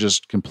unless you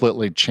just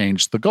completely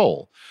change the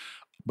goal.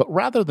 But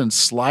rather than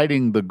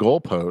sliding the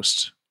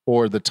goalpost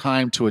or the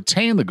time to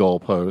attain the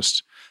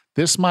goalpost,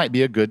 this might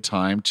be a good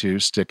time to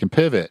stick and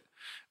pivot.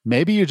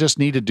 Maybe you just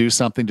need to do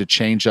something to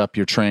change up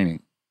your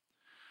training.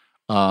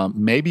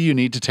 Maybe you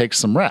need to take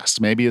some rest.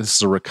 Maybe this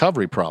is a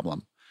recovery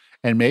problem.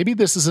 And maybe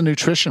this is a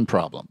nutrition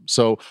problem.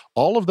 So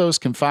all of those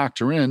can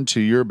factor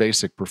into your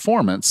basic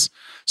performance.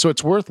 So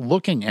it's worth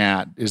looking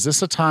at, is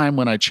this a time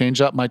when I change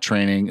up my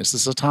training? Is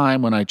this a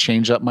time when I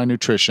change up my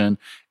nutrition?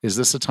 Is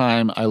this a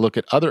time I look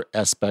at other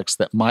aspects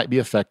that might be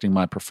affecting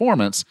my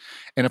performance?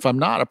 And if I'm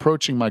not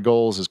approaching my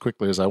goals as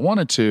quickly as I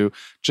wanted to,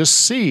 just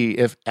see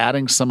if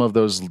adding some of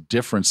those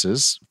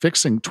differences,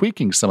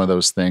 tweaking some of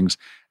those things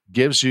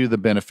gives you the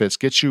benefits,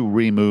 gets you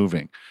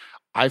removing.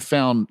 I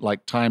found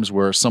like times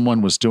where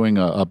someone was doing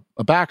a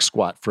back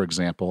squat, for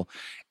example,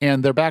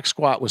 and their back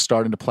squat was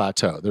starting to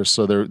plateau.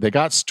 They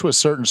got to a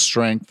certain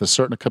strength, a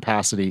certain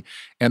capacity,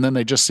 and then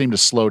they just seemed to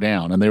slow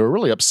down. And they were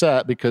really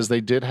upset because they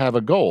did have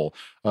a goal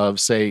of,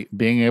 say,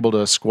 being able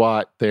to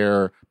squat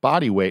their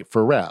body weight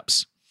for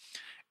reps.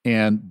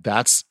 And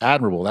that's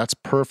admirable. That's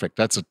perfect.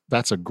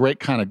 That's a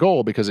great kind of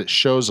goal because it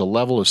shows a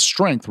level of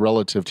strength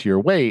relative to your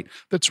weight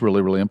that's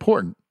really, really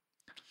important.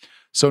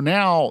 So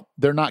now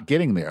they're not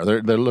getting there.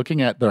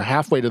 They're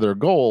halfway to their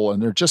goal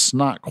and they're just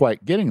not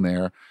quite getting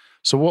there.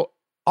 So what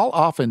I'll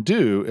often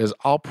do is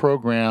I'll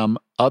program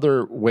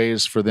other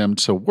ways for them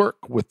to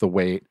work with the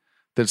weight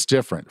that's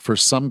different. For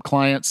some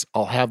clients,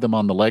 I'll have them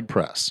on the leg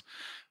press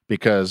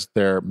because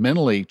they're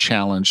mentally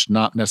challenged,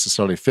 not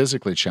necessarily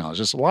physically challenged.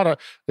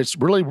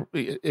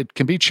 It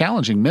can be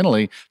challenging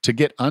mentally to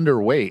get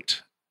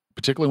underweight,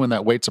 particularly when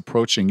that weight's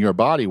approaching your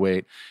body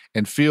weight,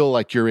 and feel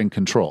like you're in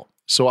control.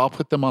 So I'll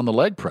put them on the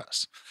leg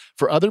press.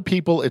 For other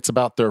people, it's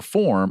about their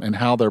form and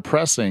how they're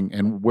pressing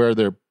and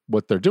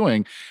what they're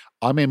doing.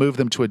 I may move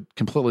them to a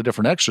completely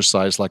different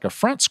exercise like a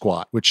front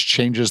squat, which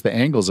changes the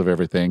angles of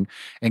everything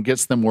and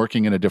gets them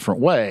working in a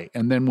different way.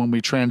 And then when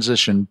we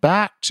transition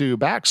back to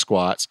back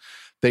squats,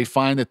 they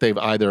find that they've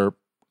either,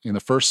 in the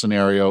first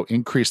scenario,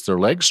 increased their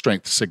leg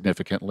strength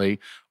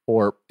significantly,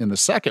 or in the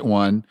second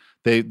one,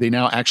 they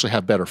now actually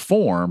have better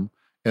form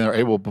and they're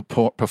able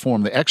to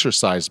perform the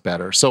exercise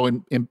better. So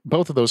in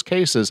both of those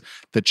cases,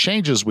 the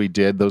changes we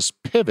did, those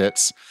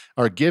pivots,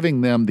 are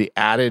giving them the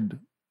added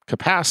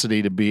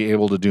capacity to be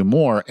able to do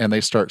more, and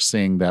they start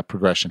seeing that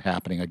progression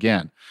happening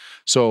again.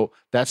 So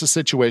that's a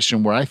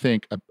situation where I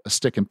think a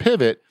stick and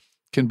pivot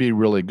can be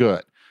really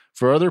good.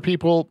 For other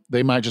people,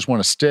 they might just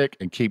want to stick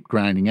and keep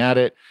grinding at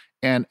it,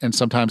 and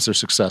sometimes they're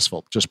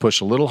successful. Just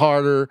push a little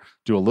harder,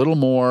 do a little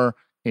more,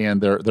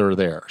 and they're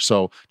there.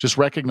 So just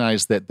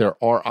recognize that there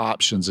are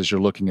options as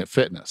you're looking at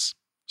fitness.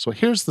 So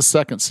here's the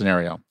second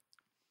scenario.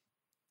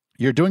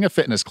 You're doing a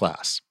fitness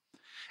class,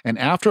 and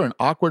after an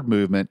awkward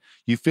movement,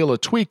 you feel a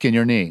tweak in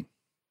your knee.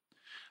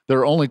 There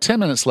are only 10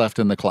 minutes left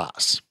in the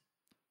class.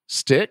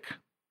 Stick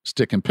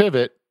and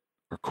pivot,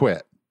 or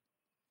quit.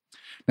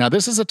 Now,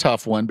 this is a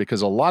tough one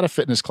because a lot of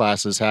fitness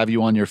classes have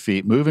you on your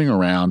feet moving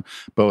around,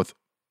 both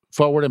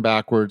forward and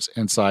backwards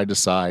and side to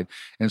side.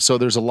 And so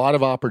there's a lot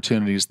of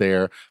opportunities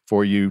there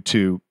for you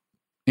to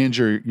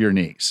injure your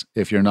knees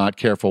if you're not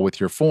careful with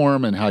your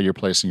form and how you're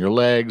placing your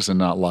legs and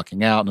not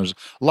locking out. And there's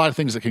a lot of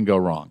things that can go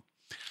wrong.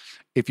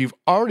 If you've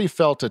already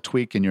felt a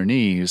tweak in your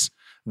knees,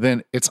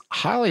 then it's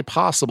highly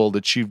possible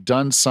that you've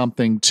done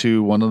something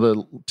to one of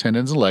the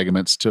tendons and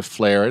ligaments to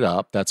flare it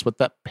up. That's what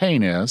that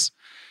pain is.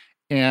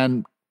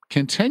 And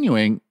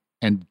continuing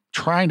and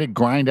trying to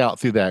grind out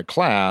through that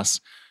class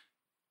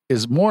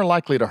is more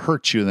likely to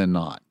hurt you than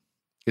not.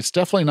 It's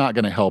definitely not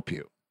going to help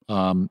you.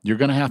 You're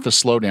going to have to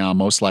slow down,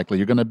 most likely.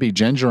 You're going to be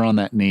ginger on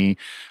that knee,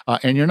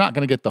 and you're not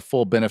going to get the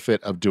full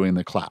benefit of doing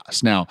the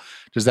class. Now,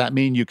 does that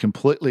mean you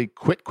completely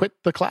quit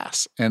the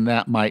class? And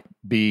that might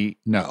be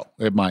no.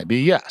 It might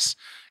be yes.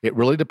 It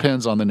really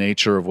depends on the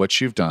nature of what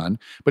you've done.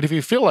 But if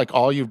you feel like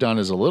all you've done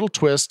is a little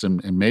twist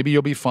and maybe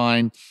you'll be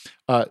fine,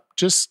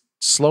 just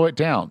slow it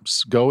down.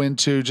 Go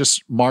into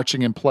just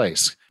marching in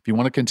place. If you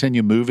want to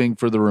continue moving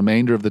for the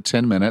remainder of the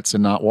 10 minutes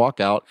and not walk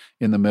out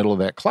in the middle of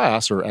that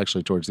class, or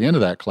actually towards the end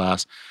of that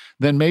class,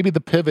 then maybe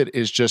the pivot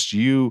is just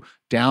you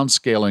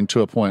downscaling to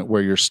a point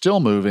where you're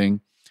still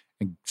moving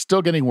and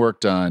still getting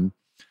work done,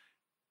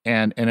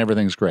 and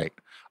everything's great.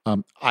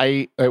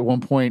 I, at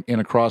one point in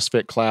a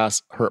CrossFit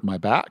class, hurt my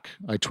back.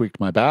 I tweaked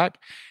my back.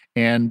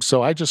 And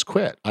so I just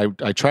quit.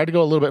 I tried to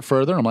go a little bit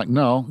further. I'm like,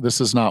 no,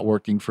 this is not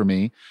working for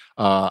me.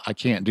 I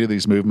can't do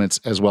these movements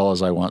as well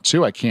as I want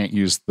to. I can't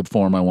use the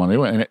form I want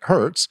to, and it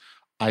hurts.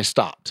 I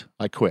stopped.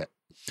 I quit.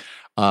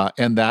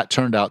 And that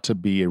turned out to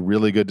be a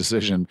really good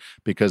decision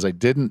because I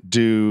didn't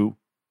do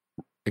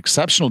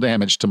exceptional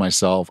damage to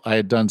myself. I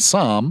had done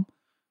some,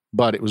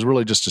 but it was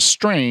really just a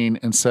strain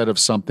instead of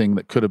something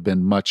that could have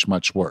been much,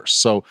 much worse.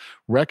 So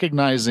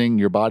recognizing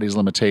your body's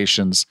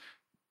limitations,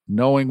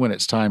 knowing when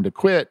it's time to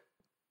quit,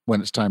 when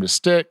it's time to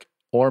stick,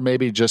 or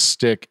maybe just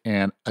stick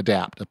and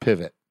adapt a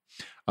pivot.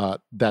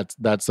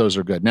 Those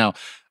are good. Now,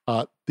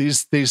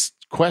 these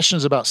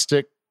questions about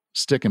stick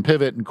and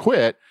pivot and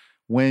quit,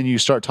 when you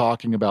start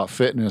talking about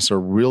fitness, are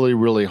really,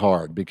 really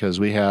hard because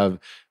we have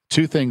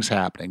two things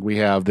happening. We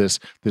have this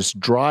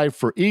drive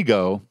for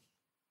ego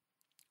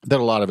that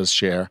a lot of us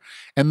share,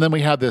 and then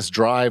we have this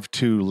drive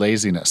to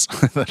laziness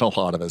that a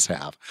lot of us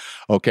have.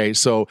 Okay,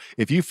 so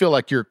if you feel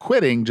like you're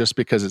quitting just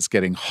because it's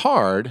getting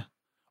hard,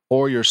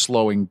 or you're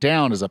slowing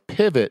down as a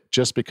pivot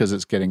just because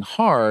it's getting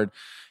hard,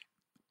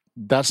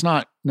 that's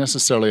not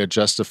necessarily a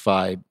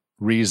justified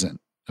reason.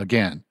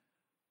 Again,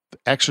 the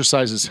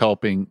exercise is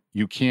helping.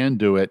 You can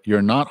do it.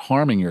 You're not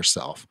harming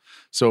yourself.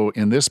 So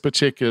in this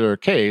particular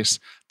case,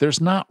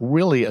 there's not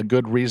really a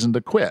good reason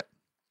to quit.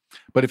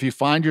 But if you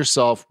find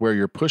yourself where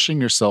you're pushing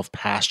yourself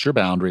past your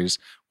boundaries,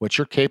 what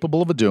you're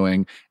capable of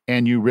doing,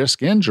 and you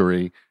risk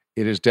injury,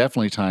 it is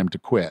definitely time to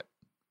quit.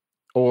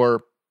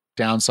 Or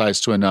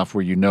downsize to enough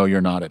where you know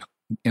you're not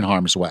in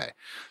harm's way.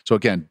 So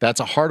again, that's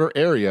a harder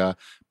area,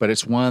 but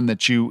it's one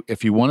that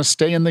if you want to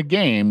stay in the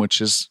game, which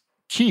is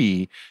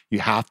key, you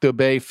have to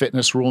obey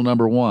fitness rule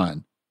number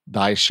 1,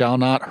 thy shall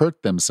not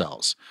hurt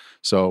themselves.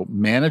 So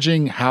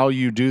managing how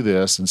you do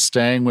this and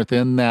staying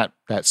within that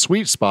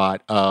sweet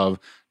spot of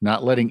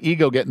not letting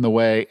ego get in the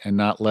way and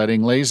not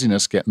letting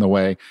laziness get in the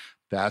way,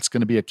 that's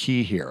going to be a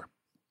key here.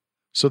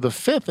 So the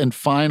fifth and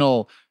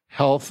final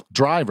health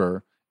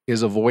driver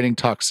is avoiding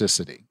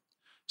toxicity.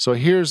 So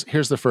here's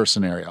the first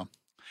scenario.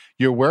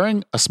 You're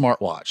wearing a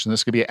smartwatch, and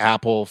this could be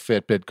Apple,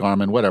 Fitbit,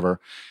 Garmin, whatever,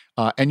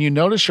 and you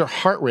notice your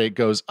heart rate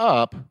goes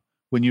up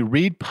when you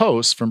read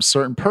posts from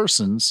certain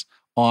persons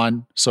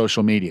on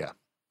social media.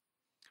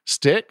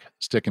 Stick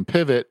and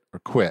pivot, or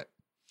quit.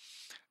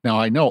 Now,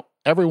 I know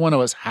every one of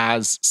us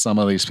has some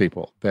of these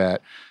people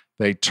that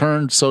they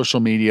turn social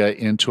media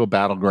into a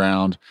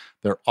battleground.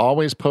 They're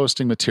always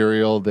posting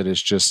material that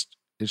it's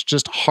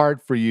just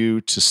hard for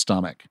you to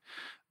stomach.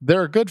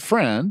 They're a good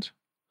friend,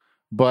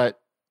 but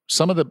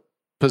some of the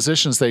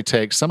positions they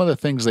take, some of the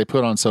things they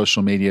put on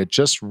social media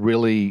just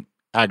really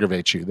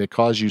aggravate you. They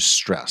cause you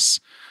stress.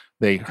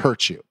 They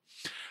hurt you.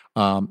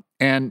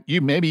 And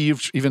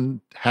you've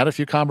even had a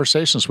few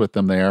conversations with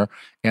them there,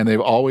 and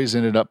they've always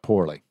ended up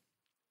poorly.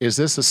 Is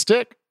this a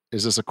stick?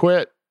 Is this a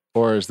quit?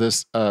 Or is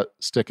this a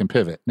stick and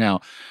pivot?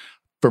 Now,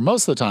 For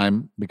most of the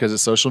time, because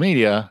it's social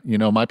media,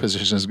 my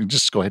position is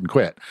just go ahead and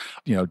quit.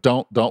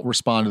 Don't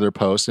respond to their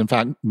posts. In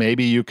fact,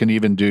 maybe you can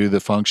even do the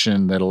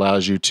function that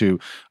allows you to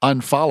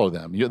unfollow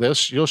them.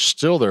 You're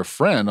still their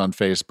friend on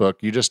Facebook.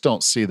 You just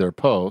don't see their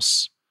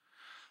posts.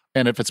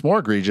 And if it's more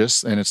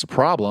egregious and it's a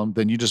problem,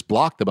 then you just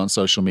block them on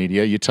social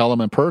media. You tell them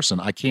in person,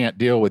 I can't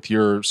deal with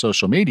your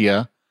social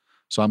media,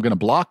 so I'm going to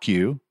block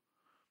you.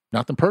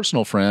 Not the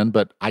personal friend,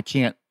 but I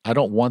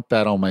don't want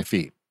that on my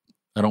feed.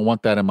 I don't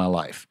want that in my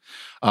life.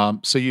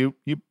 So you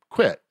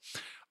quit.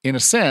 In a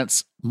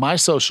sense, my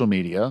social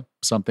media,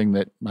 something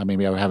that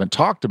maybe I haven't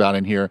talked about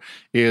in here,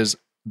 is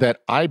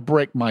that I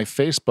break my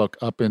Facebook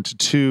up into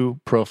two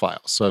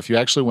profiles. So if you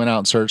actually went out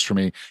and searched for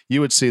me,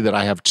 you would see that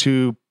I have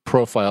two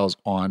profiles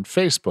on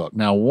Facebook.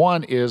 Now,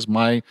 one is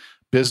my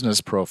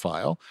business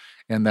profile,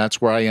 and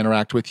that's where I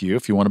interact with you.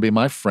 If you want to be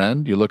my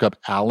friend, you look up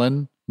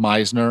Alan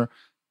Misner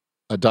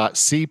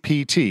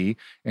 .cpt,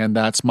 and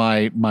that's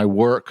my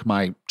work,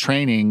 my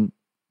training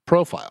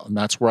profile. And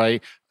that's where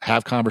I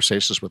have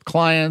conversations with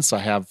clients. I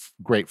have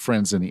great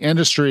friends in the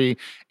industry,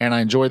 and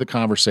I enjoy the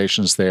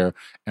conversations there.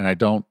 And I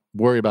don't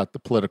worry about the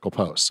political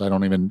posts. I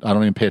don't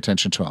even pay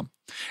attention to them.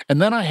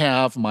 And then I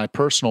have my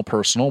personal,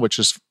 which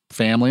is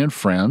family and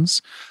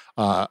friends.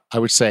 I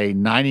would say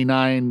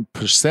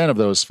 99% of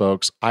those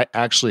folks I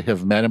actually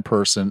have met in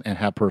person and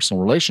have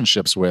personal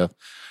relationships with.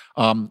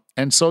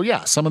 And so,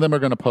 yeah, some of them are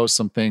going to post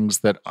some things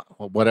that,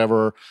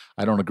 whatever,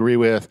 I don't agree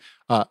with.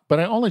 But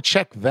I only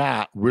check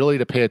that really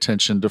to pay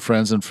attention to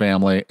friends and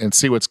family and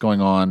see what's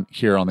going on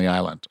here on the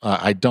island.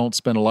 I don't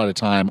spend a lot of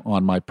time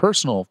on my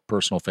personal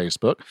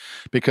Facebook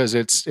because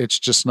it's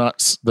just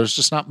not, there's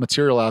just not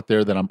material out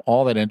there that I'm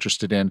all that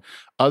interested in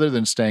other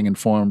than staying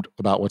informed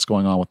about what's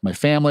going on with my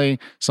family,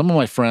 some of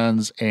my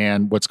friends,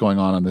 and what's going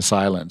on this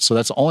island. So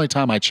that's the only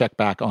time I check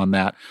back on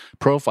that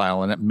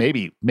profile, and it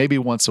maybe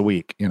once a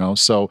week,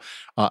 So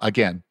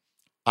again,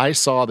 I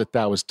saw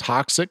that was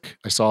toxic.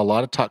 I saw a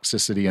lot of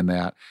toxicity in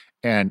that.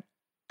 And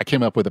I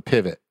came up with a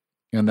pivot,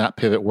 and that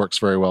pivot works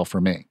very well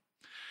for me.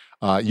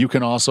 You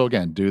can also,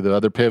 again, do the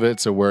other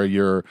pivots where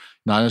you're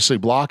not necessarily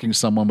blocking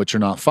someone, but you're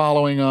not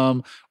following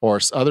them, or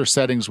other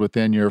settings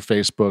within your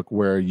Facebook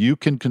where you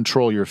can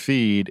control your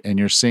feed and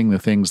you're seeing the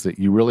things that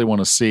you really want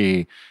to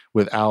see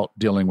without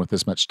dealing with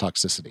as much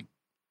toxicity.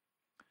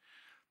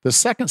 The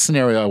second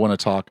scenario I want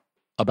to talk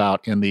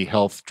about in the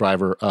health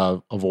driver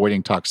of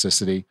avoiding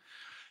toxicity,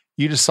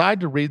 you decide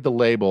to read the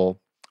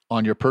label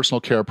on your personal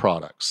care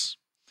products.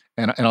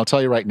 And I'll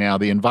tell you right now,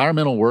 the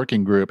Environmental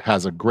Working Group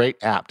has a great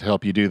app to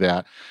help you do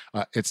that.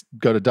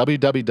 Go to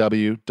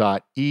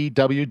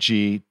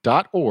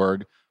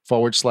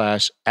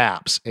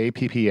www.ewg.org/apps,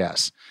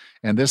 APPS.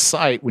 And this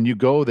site, when you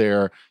go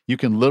there, you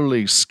can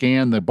literally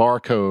scan the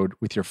barcode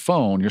with your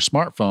phone, your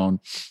smartphone,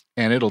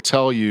 and it'll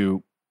tell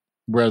you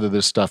whether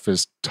this stuff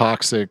is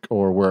toxic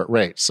or where it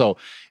rates. So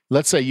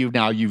let's say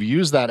you've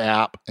used that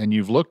app and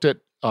you've looked at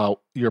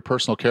your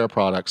personal care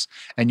products,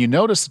 and you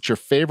notice that your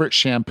favorite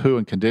shampoo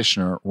and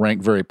conditioner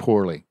rank very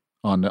poorly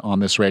on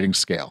this rating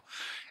scale.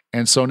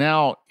 And so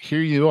now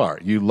here you are.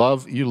 You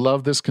love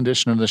this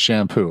conditioner and the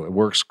shampoo. It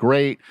works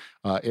great.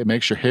 It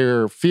makes your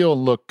hair feel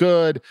and look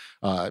good.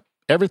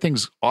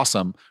 Everything's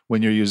awesome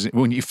when you're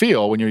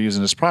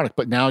using this product.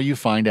 But now you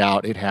find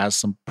out it has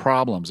some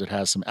problems. It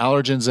has some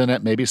allergens in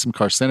it, maybe some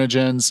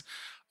carcinogens,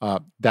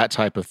 that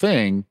type of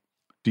thing.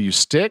 Do you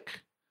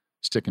stick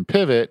and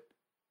pivot,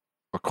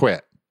 or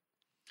quit?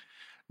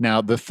 Now,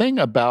 the thing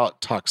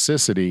about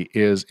toxicity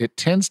is it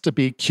tends to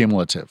be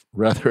cumulative,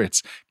 whether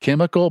it's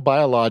chemical,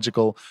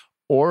 biological,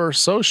 or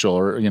social,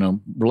 or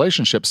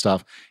relationship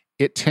stuff.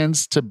 It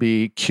tends to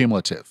be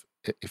cumulative.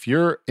 If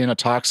you're in a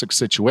toxic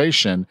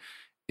situation,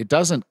 it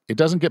doesn't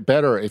get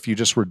better if you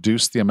just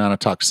reduce the amount of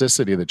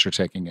toxicity that you're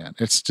taking in.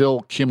 It's still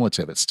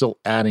cumulative. It's still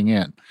adding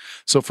in.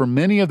 So for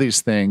many of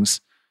these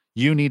things,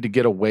 you need to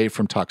get away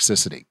from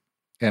toxicity.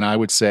 And I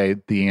would say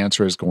the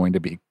answer is going to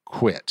be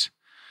quit.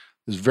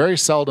 It's very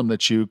seldom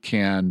that you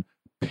can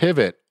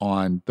pivot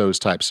on those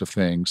types of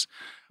things,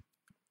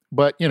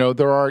 but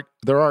there are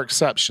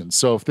exceptions.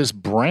 So if this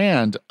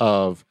brand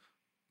of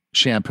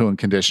shampoo and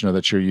conditioner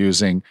that you're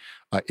using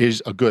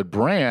is a good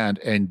brand,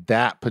 and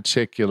that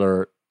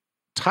particular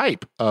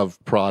type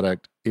of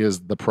product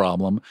is the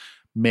problem,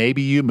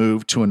 maybe you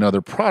move to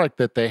another product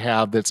that they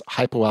have that's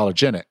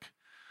hypoallergenic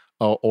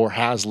or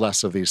has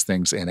less of these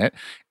things in it,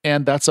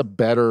 and that's a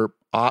better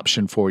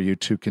option for you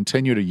to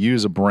continue to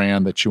use a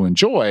brand that you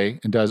enjoy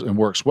and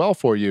works well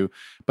for you,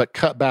 but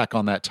cut back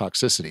on that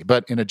toxicity.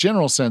 But in a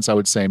general sense, I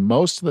would say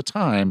most of the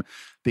time,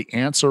 the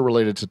answer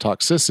related to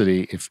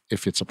toxicity,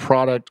 if it's a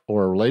product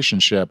or a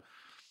relationship,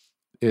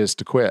 is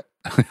to quit.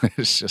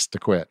 It's just to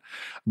quit.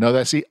 No,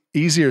 that's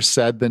easier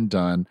said than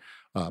done,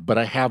 but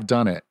I have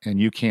done it, and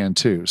you can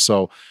too.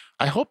 So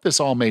I hope this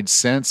all made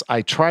sense.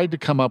 I tried to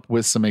come up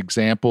with some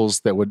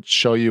examples that would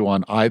show you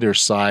on either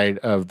side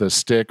of the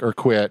stick or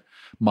quit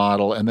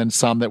model, and then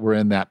some that were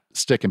in that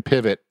stick and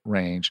pivot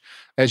range.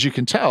 As you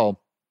can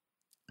tell,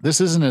 this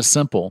isn't as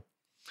simple.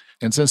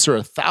 And since there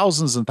are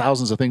thousands and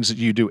thousands of things that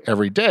you do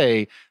every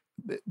day,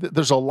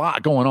 there's a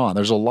lot going on.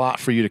 There's a lot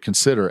for you to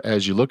consider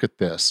as you look at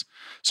this.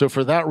 So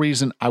for that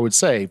reason, I would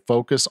say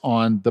focus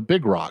on the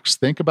big rocks.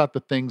 Think about the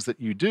things that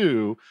you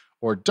do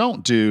or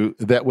don't do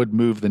that would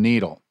move the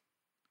needle.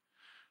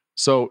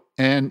 So,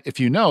 and if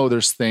you know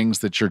there's things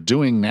that you're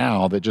doing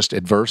now that just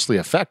adversely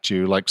affect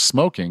you, like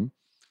smoking,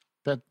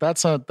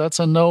 that's a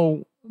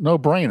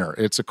no-brainer.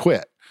 It's a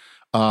quit.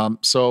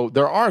 So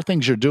there are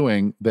things you're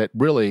doing that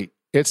really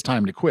it's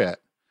time to quit.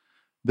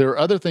 There are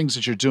other things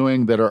that you're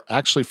doing that are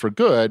actually for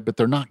good, but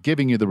they're not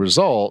giving you the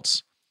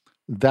results.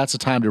 That's a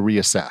time to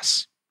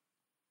reassess.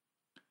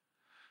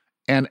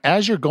 And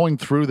as you're going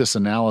through this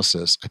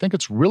analysis, I think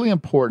it's really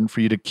important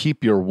for you to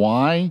keep your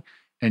why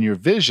and your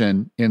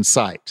vision in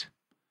sight,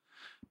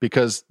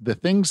 because the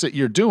things that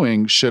you're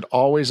doing should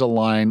always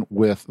align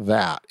with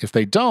that. If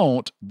they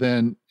don't,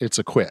 then it's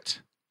a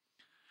quit.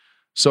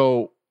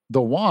 So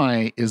the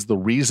why is the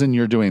reason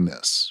you're doing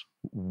this.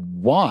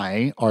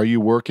 Why are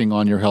you working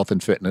on your health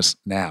and fitness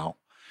now?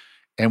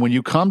 And when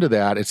you come to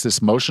that, it's this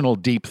emotional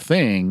deep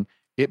thing.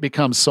 It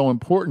becomes so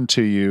important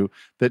to you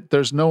that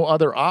there's no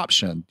other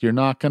option. You're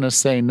not going to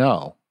say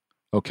no.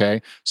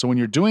 Okay. So when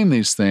you're doing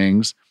these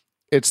things,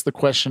 it's the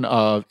question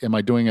of, am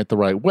I doing it the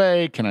right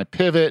way? Can I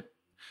pivot?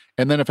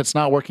 And then if it's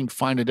not working,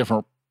 find a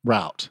different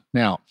route.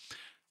 Now,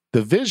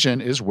 the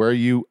vision is where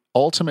you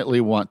ultimately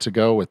want to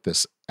go with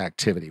this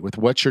activity, with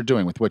what you're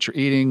doing, with what you're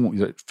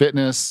eating,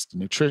 fitness,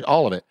 nutrition,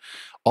 all of it.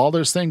 All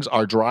those things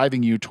are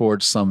driving you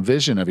towards some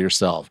vision of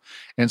yourself.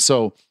 And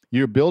so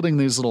you're building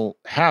these little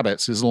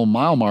habits, these little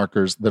mile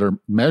markers that are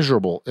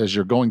measurable as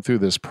you're going through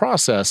this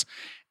process.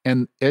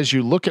 And as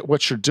you look at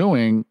what you're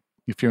doing,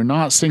 if you're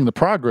not seeing the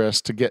progress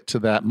to get to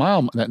that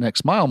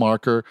next mile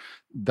marker,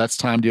 that's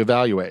time to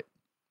evaluate.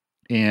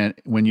 And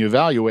when you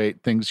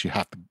evaluate things, you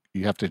have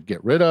to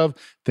get rid of,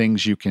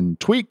 things you can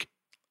tweak,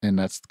 and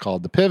that's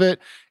called the pivot.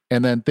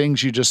 And then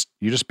things you just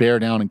bear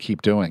down and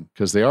keep doing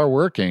because they are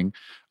working.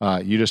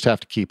 You just have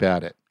to keep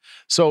at it.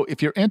 So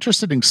if you're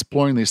interested in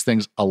exploring these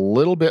things a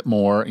little bit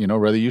more,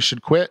 whether you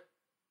should quit,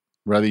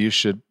 whether you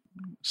should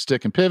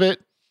stick and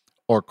pivot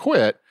or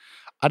quit,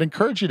 I'd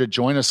encourage you to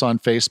join us on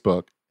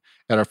Facebook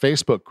at our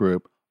Facebook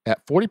group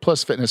at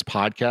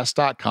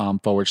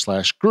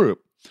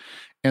 40plusfitnesspodcast.com/group.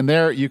 And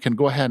there you can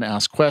go ahead and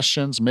ask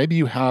questions. Maybe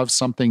you have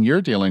something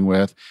you're dealing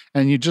with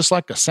and you just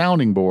like a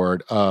sounding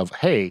board of,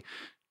 hey,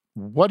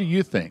 what do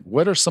you think?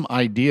 What are some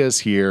ideas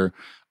here?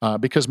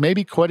 Because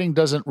maybe quitting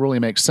doesn't really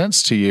make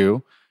sense to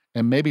you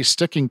and maybe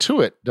sticking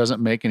to it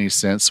doesn't make any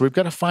sense. So we've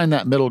got to find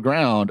that middle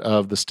ground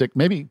of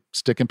maybe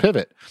stick and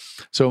pivot.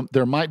 So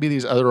there might be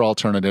these other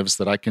alternatives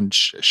that I can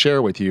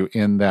share with you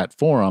in that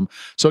forum.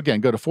 So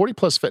again, go to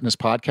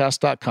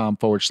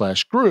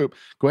 40plusfitnesspodcast.com/group.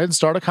 Go ahead and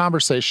start a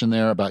conversation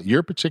there about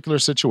your particular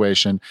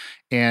situation,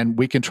 and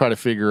we can try to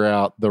figure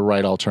out the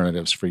right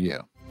alternatives for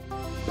you.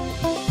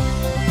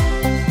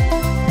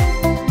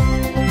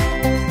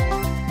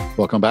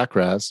 Welcome back,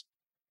 Raz.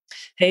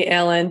 Hey,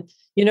 Alan.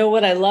 You know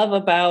what I love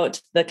about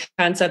the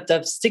concept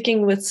of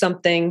sticking with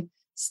something,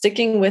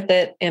 sticking with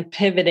it and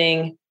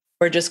pivoting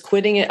or just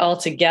quitting it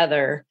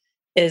altogether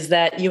is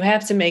that you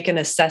have to make an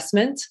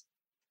assessment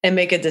and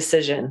make a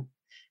decision.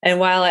 And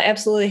while I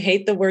absolutely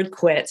hate the word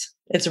quit,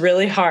 it's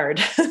really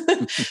hard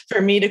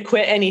for me to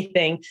quit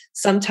anything.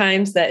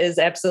 Sometimes that is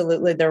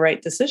absolutely the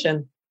right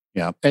decision.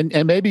 Yeah.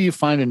 And maybe you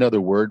find another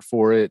word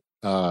for it.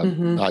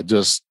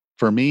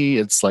 For me,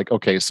 it's like,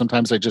 okay,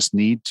 sometimes I just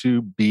need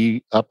to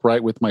be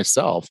upright with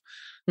myself,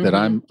 that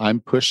I'm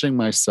pushing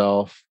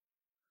myself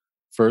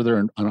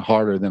further and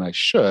harder than I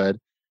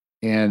should,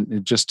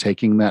 and just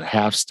taking that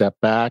half step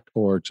back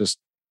or just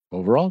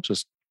overall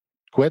just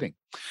quitting.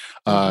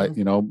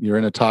 You're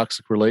in a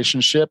toxic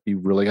relationship. You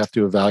really have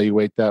to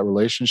evaluate that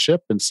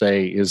relationship and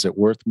say, is it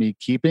worth me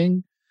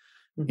keeping?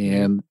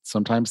 And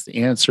sometimes the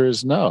answer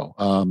is no.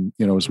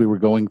 As we were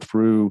going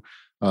through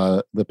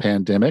the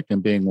pandemic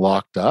and being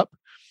locked up,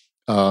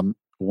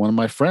 one of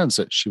my friends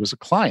that she was a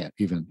client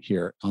even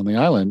here on the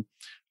island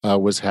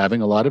was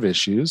having a lot of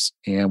issues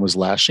and was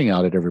lashing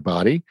out at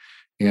everybody.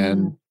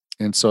 And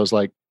so I was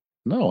like,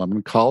 no, I'm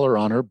going to call her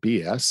on her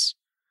BS.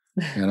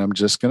 And I'm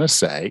just going to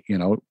say,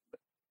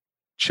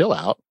 chill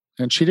out.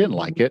 And she didn't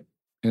like it.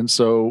 And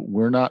so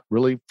we're not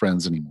really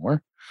friends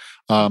anymore,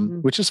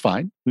 which is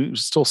fine. We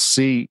still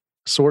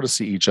sort of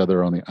see each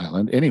other on the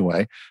island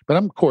anyway, but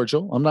I'm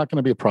cordial. I'm not going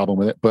to be a problem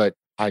with it, but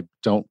I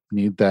don't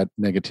need that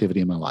negativity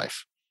in my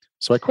life.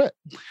 So I quit.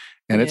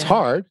 And it's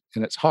hard,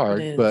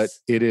 but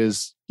it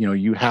is,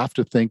 you have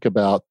to think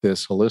about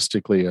this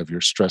holistically of your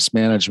stress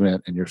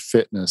management and your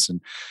fitness. And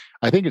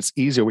I think it's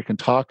easier. We can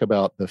talk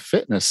about the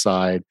fitness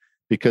side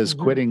because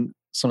quitting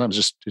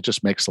sometimes it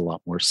just makes a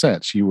lot more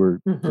sense. You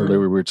were earlier,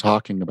 we were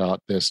talking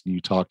about this and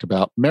you talked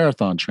about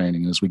marathon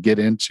training. As we get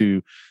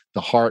into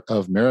the heart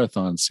of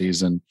marathon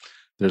season,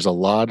 there's a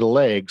lot of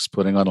legs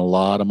putting on a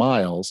lot of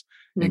miles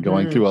and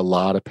going through a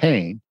lot of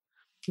pain.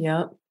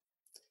 Yep.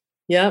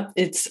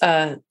 It's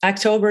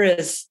October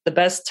is the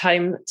best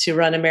time to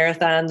run a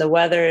marathon. The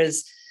weather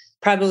is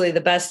probably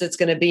the best it's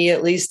going to be,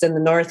 at least in the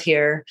north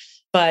here.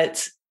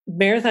 But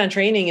marathon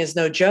training is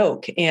no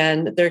joke.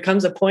 And there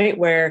comes a point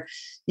where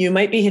you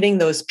might be hitting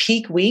those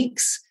peak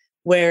weeks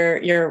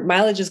where your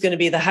mileage is going to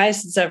be the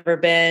highest it's ever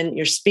been.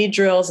 Your speed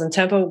drills and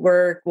tempo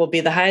work will be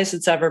the highest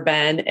it's ever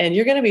been, and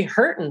you're going to be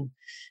hurting.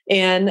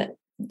 And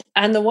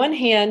on the one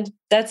hand,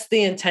 that's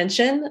the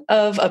intention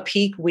of a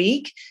peak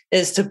week,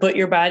 is to put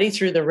your body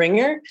through the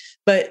ringer.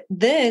 But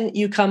then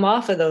you come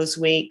off of those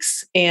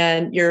weeks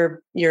and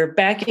you're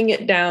backing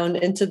it down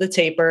into the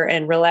taper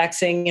and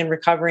relaxing and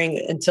recovering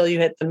until you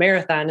hit the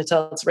marathon,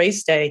 until it's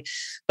race day.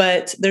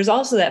 But there's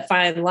also that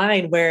fine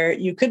line where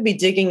you could be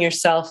digging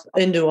yourself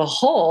into a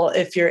hole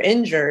if you're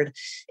injured.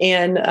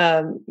 And,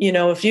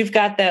 if you've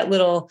got that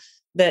little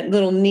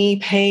knee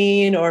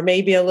pain, or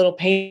maybe a little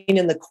pain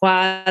in the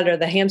quad or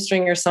the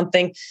hamstring or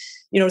something,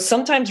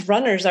 sometimes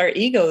runners, our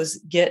egos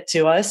get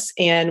to us,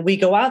 and we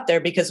go out there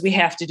because we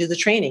have to do the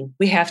training.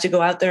 We have to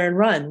go out there and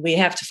run. We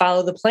have to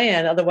follow the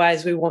plan.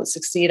 Otherwise we won't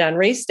succeed on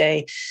race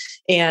day.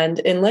 And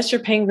unless you're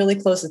paying really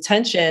close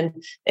attention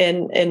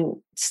and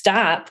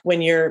stop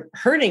when you're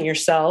hurting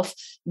yourself,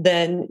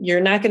 then you're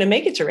not going to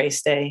make it to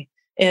race day.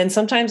 And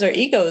sometimes our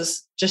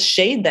egos just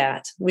shade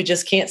that. We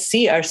just can't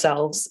see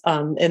ourselves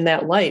in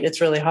that light.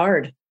 It's really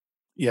hard.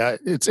 Yeah,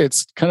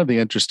 it's kind of the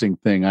interesting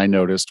thing I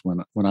noticed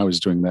when I was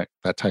doing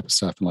that type of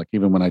stuff, and like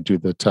even when I do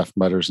the Tough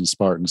Mudders and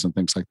Spartans and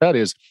things like that,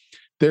 is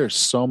there's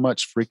so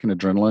much freaking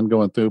adrenaline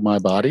going through my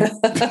body.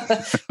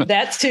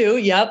 That too.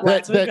 Yep,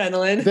 lots of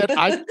adrenaline.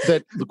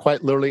 that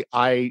quite literally,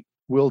 I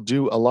will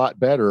do a lot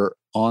better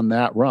on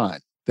that run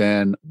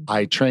than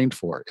I trained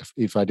for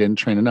if I didn't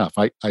train enough.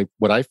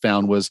 What I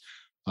found was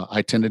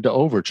I tended to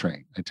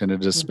overtrain. I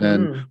tended to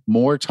spend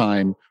more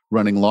time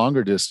running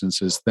longer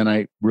distances than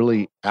I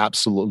really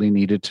absolutely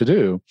needed to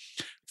do.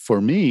 For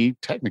me,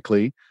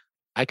 technically,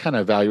 I kind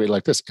of evaluate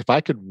like this. If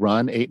I could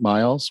run 8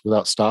 miles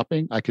without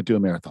stopping, I could do a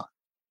marathon.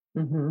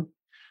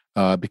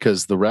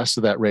 Because the rest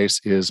of that race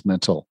is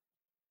mental.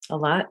 A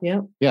lot.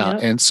 Yeah. Yeah.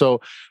 Yep. And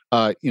so,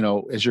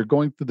 as you're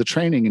going through the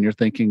training and you're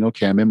thinking,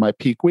 okay, I'm in my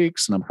peak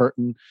weeks and I'm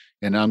hurting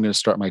and now I'm going to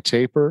start my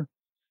taper.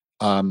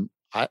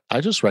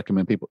 I just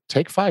recommend people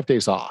take 5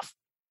 days off.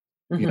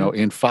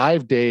 In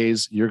 5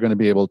 days, you're going to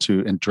be able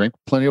to and drink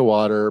plenty of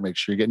water, make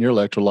sure you're getting your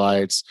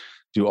electrolytes,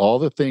 do all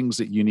the things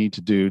that you need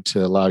to do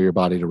to allow your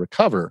body to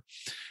recover.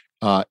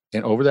 And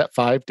over that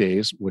 5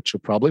 days, what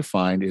you'll probably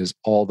find is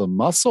all the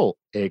muscle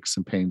aches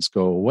and pains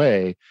go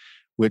away,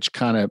 which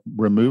kind of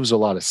removes a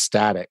lot of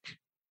static.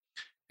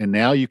 And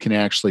now you can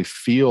actually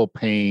feel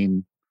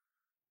pain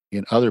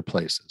in other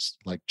places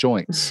like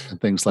joints and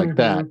things like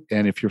that.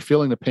 And if you're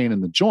feeling the pain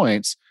in the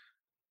joints,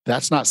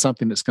 that's not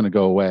something that's going to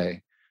go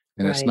away.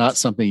 And it's not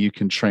something you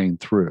can train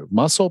through.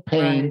 Muscle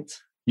pain,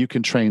 you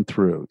can train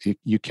through.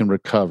 You can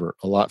recover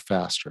a lot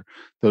faster.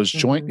 Those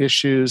joint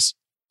issues,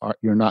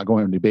 you're not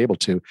going to be able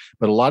to.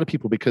 But a lot of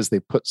people, because they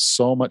put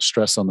so much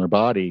stress on their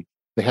body,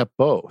 they have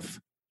both.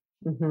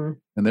 And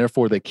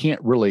therefore, they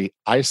can't really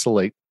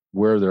isolate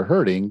where they're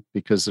hurting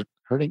because they're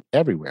hurting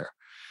everywhere.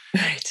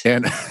 Right.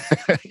 And,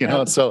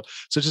 so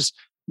just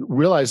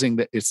realizing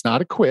that it's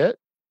not a quit,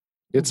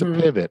 it's a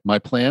pivot. My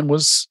plan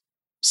was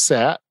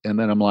set. And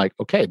then I'm like,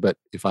 okay, but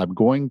if I'm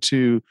going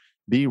to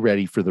be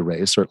ready for the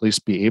race, or at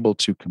least be able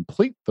to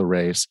complete the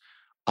race,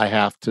 I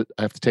have to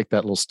take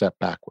that little step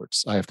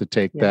backwards. I have to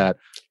take that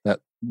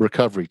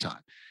recovery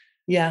time.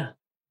 Yeah.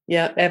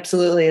 Yeah,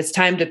 absolutely. It's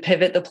time to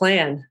pivot the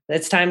plan.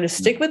 It's time to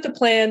stick with the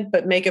plan,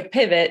 but make a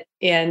pivot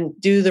and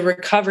do the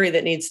recovery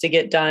that needs to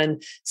get done.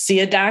 See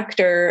a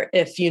doctor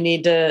if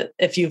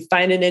you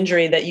find an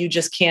injury that you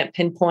just can't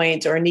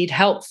pinpoint or need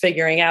help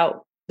figuring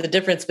out the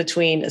difference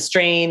between a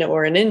strain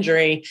or an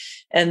injury.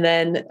 And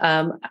then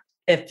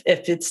if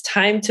it's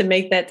time to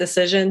make that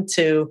decision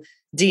to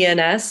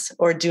DNS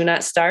or do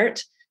not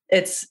start,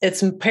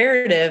 it's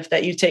imperative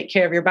that you take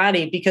care of your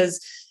body,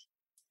 because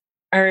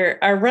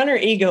our runner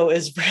ego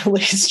is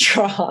really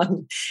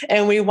strong,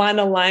 and we want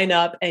to line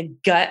up and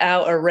gut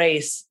out a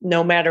race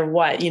no matter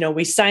what.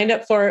 We signed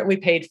up for it. We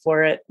paid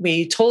for it.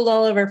 We told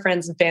all of our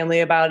friends and family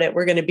about it.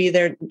 We're going to be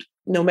there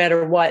no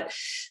matter what.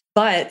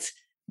 But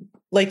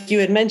like you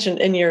had mentioned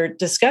in your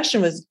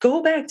discussion, was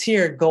go back to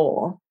your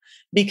goal,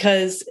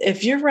 because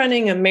if you're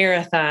running a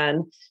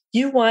marathon,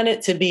 you want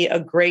it to be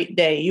a great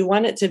day. You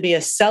want it to be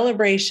a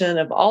celebration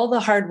of all the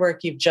hard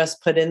work you've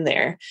just put in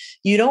there.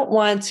 You don't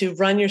want to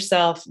run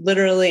yourself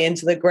literally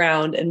into the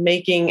ground and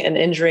making an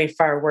injury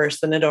far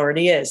worse than it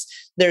already is.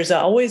 There's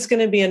always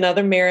going to be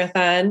another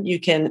marathon you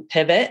can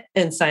pivot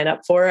and sign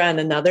up for on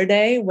another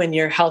day when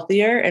you're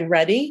healthier and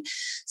ready.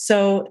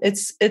 So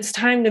it's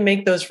time to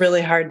make those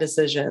really hard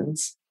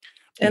decisions.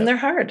 And they're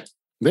hard.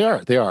 They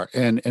are.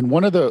 And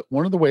one of the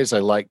ways I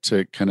like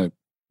to kind of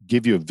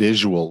give you a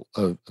visual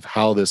of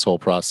how this whole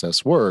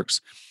process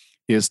works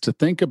is to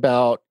think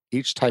about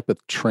each type of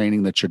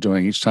training that you're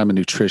doing, each time of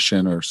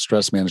nutrition or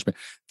stress management.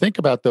 Think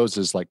about those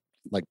as like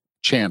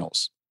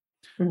channels.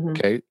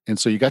 Okay. And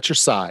so you got your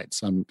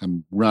sides.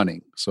 I'm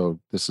running. So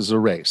this is a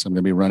race. I'm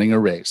going to be running a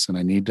race, and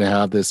I need to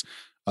have this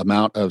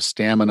amount of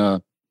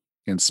stamina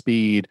and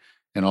speed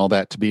and all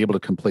that to be able to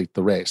complete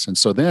the race. And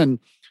so then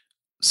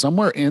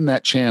somewhere in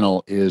that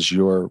channel is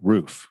your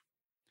roof,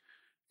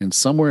 and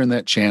somewhere in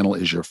that channel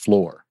is your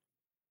floor.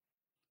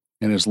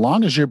 And as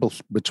long as you're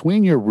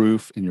between your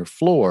roof and your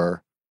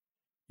floor,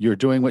 you're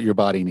doing what your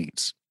body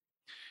needs.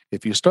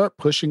 If you start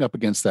pushing up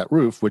against that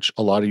roof, which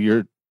a lot of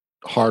your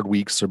hard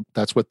weeks are,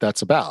 that's what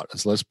that's about,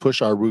 is let's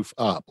push our roof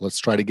up. Let's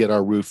try to get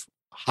our roof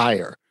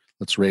higher.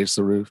 Let's raise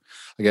the roof,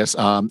 I guess.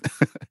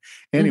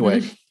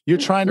 Anyway, you're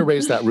trying to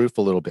raise that roof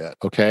a little bit,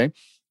 okay?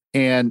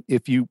 And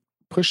if you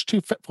push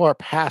too far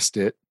past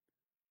it,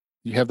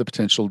 you have the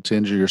potential to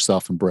injure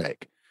yourself and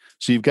break.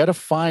 So you've got to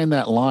find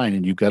that line,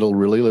 and you've got to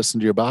really listen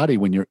to your body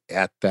when you're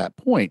at that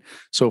point.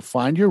 So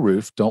find your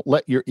roof. Don't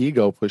let your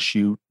ego push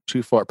you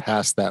too far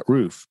past that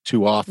roof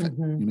too often.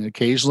 I mean,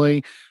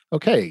 occasionally,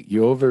 okay,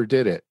 you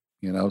overdid it,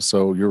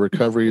 so your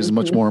recovery is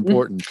much more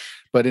important.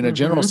 But in a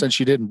general sense,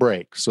 you didn't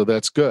break. So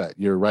that's good.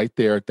 You're right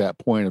there at that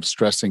point of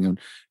stressing and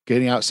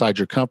getting outside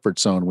your comfort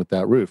zone with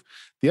that roof.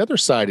 The other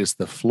side is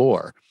the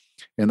floor.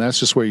 And that's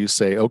just where you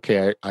say,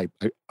 okay, I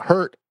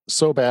hurt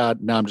so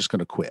bad, now I'm just going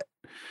to quit.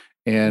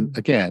 And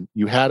again,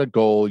 you had a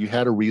goal, you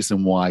had a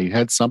reason why, you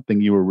had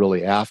something you were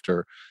really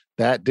after.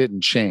 That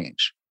didn't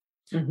change.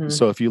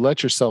 So if you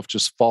let yourself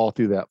just fall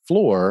through that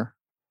floor,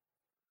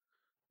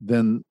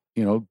 then,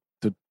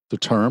 the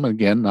term,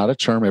 again, not a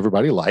term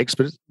everybody likes,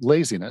 but it's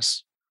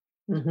laziness,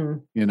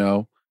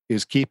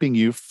 is keeping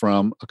you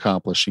from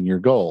accomplishing your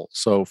goal.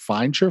 So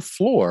find your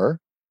floor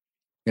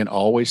and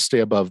always stay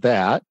above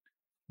that.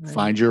 Right.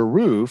 Find your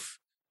roof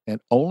and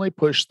only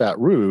push that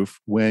roof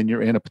when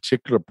you're in a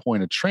particular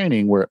point of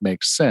training where it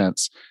makes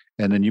sense.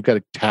 And then you've got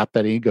to tap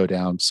that ego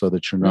down so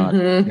that you're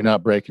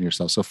not breaking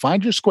yourself. So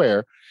find your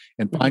square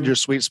and find your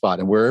sweet spot.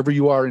 And wherever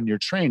you are in your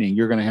training,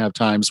 you're going to have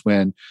times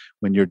when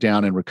you're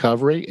down in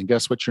recovery. And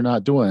guess what you're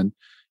not doing?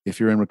 If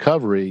you're in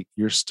recovery,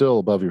 you're still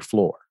above your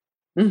floor.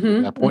 At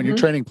that point in your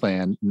training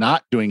plan,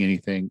 not doing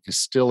anything is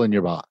still in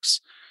your box.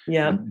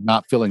 Yeah.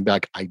 Not feeling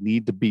back, I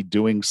need to be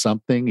doing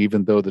something,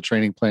 even though the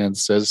training plan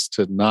says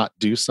to not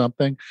do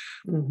something.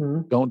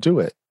 Don't do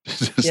it.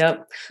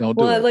 Don't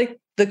do it. Like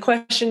the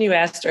question you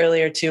asked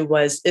earlier too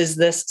was, is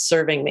this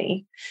serving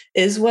me?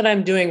 Is what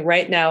I'm doing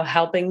right now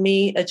helping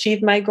me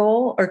achieve my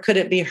goal, or could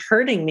it be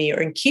hurting me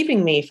or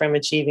keeping me from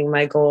achieving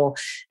my goal?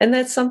 And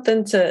that's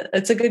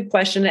it's a good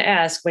question to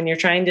ask when you're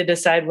trying to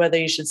decide whether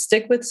you should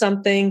stick with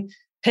something,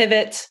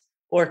 pivot,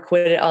 or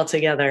quit it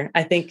altogether.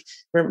 I think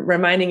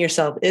reminding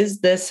yourself,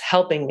 is this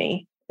helping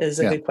me, is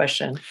a good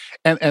question.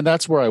 And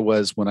that's where I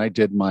was when I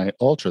did my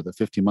ultra, the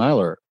 50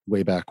 miler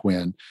way back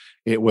when.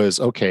 It was,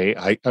 okay,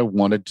 I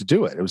wanted to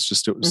do it. It was,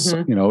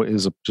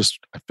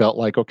 I felt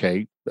like,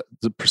 okay,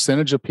 the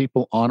percentage of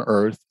people on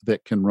earth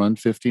that can run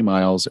 50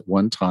 miles at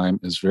one time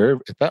at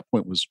that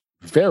point was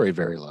very,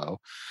 very low.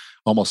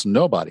 Almost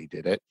nobody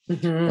did it.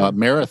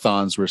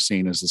 Marathons were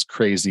seen as this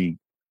crazy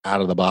out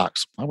of the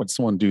box. Why would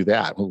someone do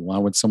that? Well, why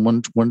would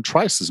someone run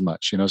twice as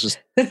much? Just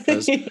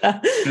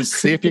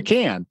see if you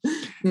can.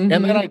 And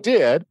then I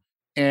did.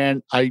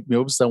 And it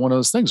was one of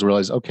those things,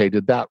 realized, okay,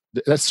 that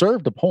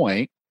served a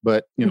point?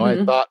 But,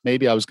 I thought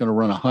maybe I was going to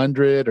run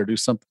 100 or do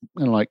something.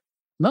 And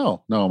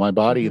no, my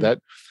body,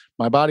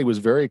 my body was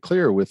very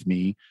clear with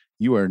me.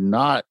 You are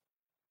not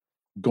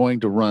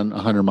going to run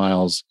 100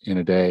 miles in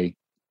a day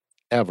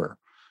ever.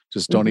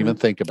 Just don't even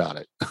think about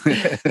it.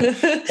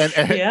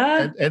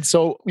 And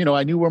so,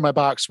 I knew where my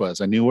box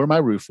was. I knew where my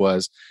roof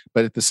was.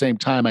 But at the same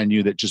time, I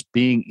knew that just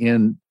being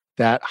in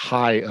that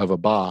high of a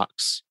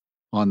box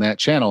on that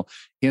channel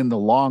in the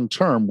long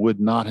term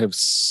would not have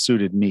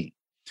suited me.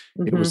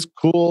 It was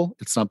cool.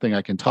 It's something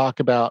I can talk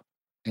about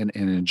and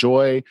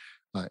enjoy.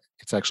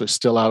 It's actually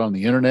still out on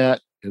the internet.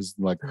 Is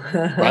right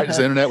as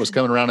the internet was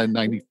coming around in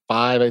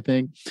 95, I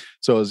think.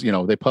 So as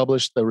they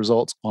published the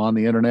results on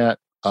the internet.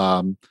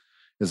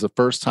 Is the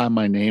first time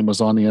my name was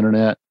on the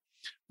internet.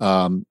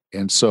 And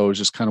so it was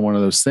just kind of one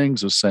of those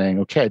things of saying,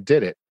 okay, I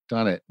did it,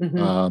 done it.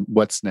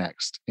 What's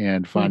next?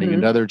 And finding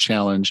another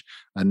challenge,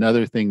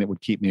 another thing that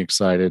would keep me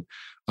excited.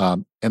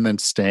 And then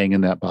staying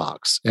in that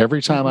box.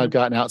 Every time I've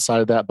gotten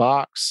outside of that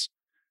box,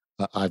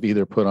 I've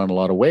either put on a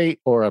lot of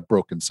weight or I've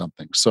broken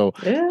something. So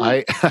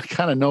I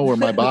kind of know where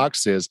my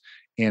box is.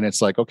 And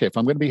it's like, okay, if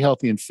I'm going to be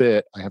healthy and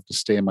fit, I have to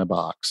stay in my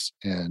box.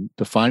 And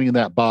defining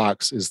that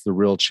box is the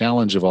real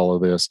challenge of all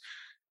of this.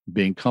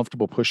 Being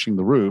comfortable pushing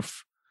the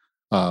roof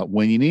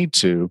when you need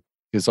to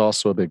is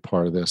also a big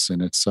part of this.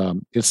 And it's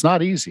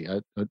not easy.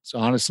 It's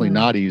honestly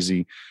not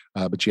easy,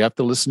 but you have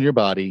to listen to your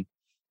body,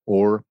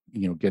 or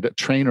get a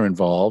trainer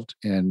involved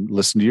and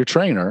listen to your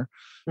trainer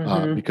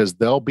because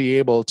they'll be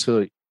able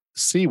to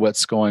see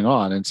what's going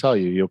on and tell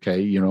you,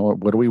 okay,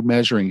 what are we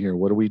measuring here?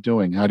 What are we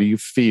doing? How do you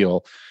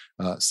feel?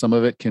 Some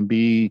of it can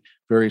be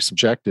very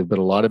subjective, but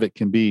a lot of it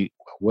can be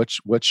what's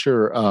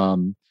your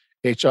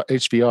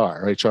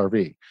HVR or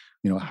HRV.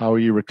 How are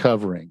you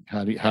recovering?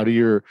 How do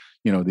your,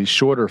 these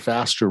shorter,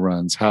 faster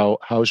runs,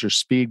 how's your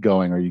speed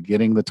going? Are you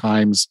getting the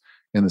times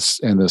and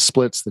the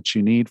splits that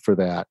you need for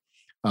that?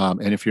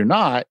 And if you're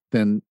not,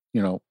 then,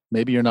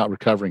 maybe you're not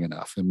recovering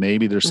enough, and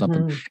maybe there's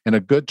something, and a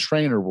good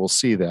trainer will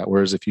see that.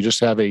 Whereas if you just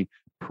have a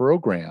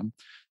program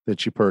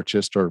that you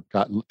purchased or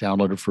got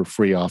downloaded for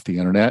free off the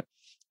internet,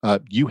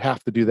 you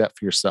have to do that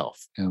for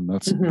yourself. And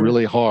that's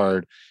really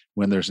hard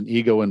when there's an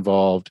ego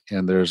involved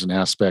and there's an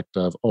aspect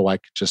of, oh, I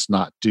could just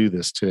not do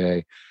this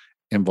today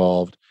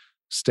involved.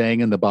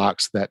 Staying in the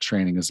box, that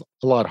training is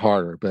a lot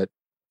harder, but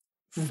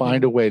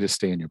find a way to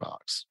stay in your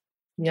box.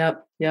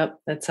 Yep.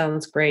 That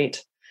sounds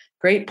great.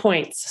 Great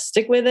points.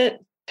 Stick with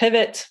it,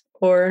 pivot,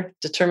 or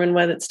determine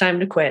when it's time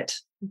to quit.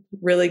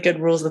 Really good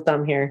rules of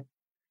thumb here.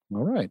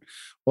 All right.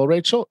 Well,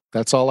 Rachel,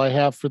 that's all I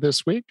have for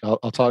this week. I'll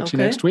talk to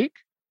you next week.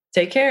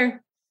 Take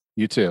care.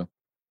 You too.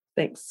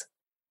 Thanks.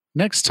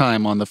 Next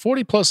time on the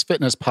 40 Plus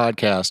Fitness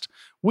podcast,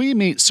 we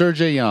meet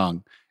Sergey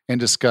Young and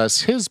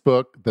discuss his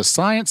book, The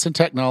Science and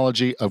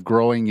Technology of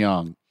Growing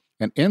Young,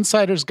 an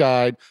insider's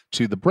guide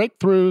to the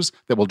breakthroughs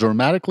that will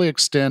dramatically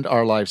extend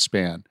our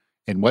lifespan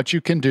and what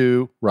you can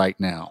do right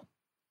now.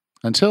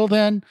 Until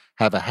then,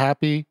 have a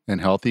happy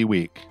and healthy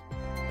week.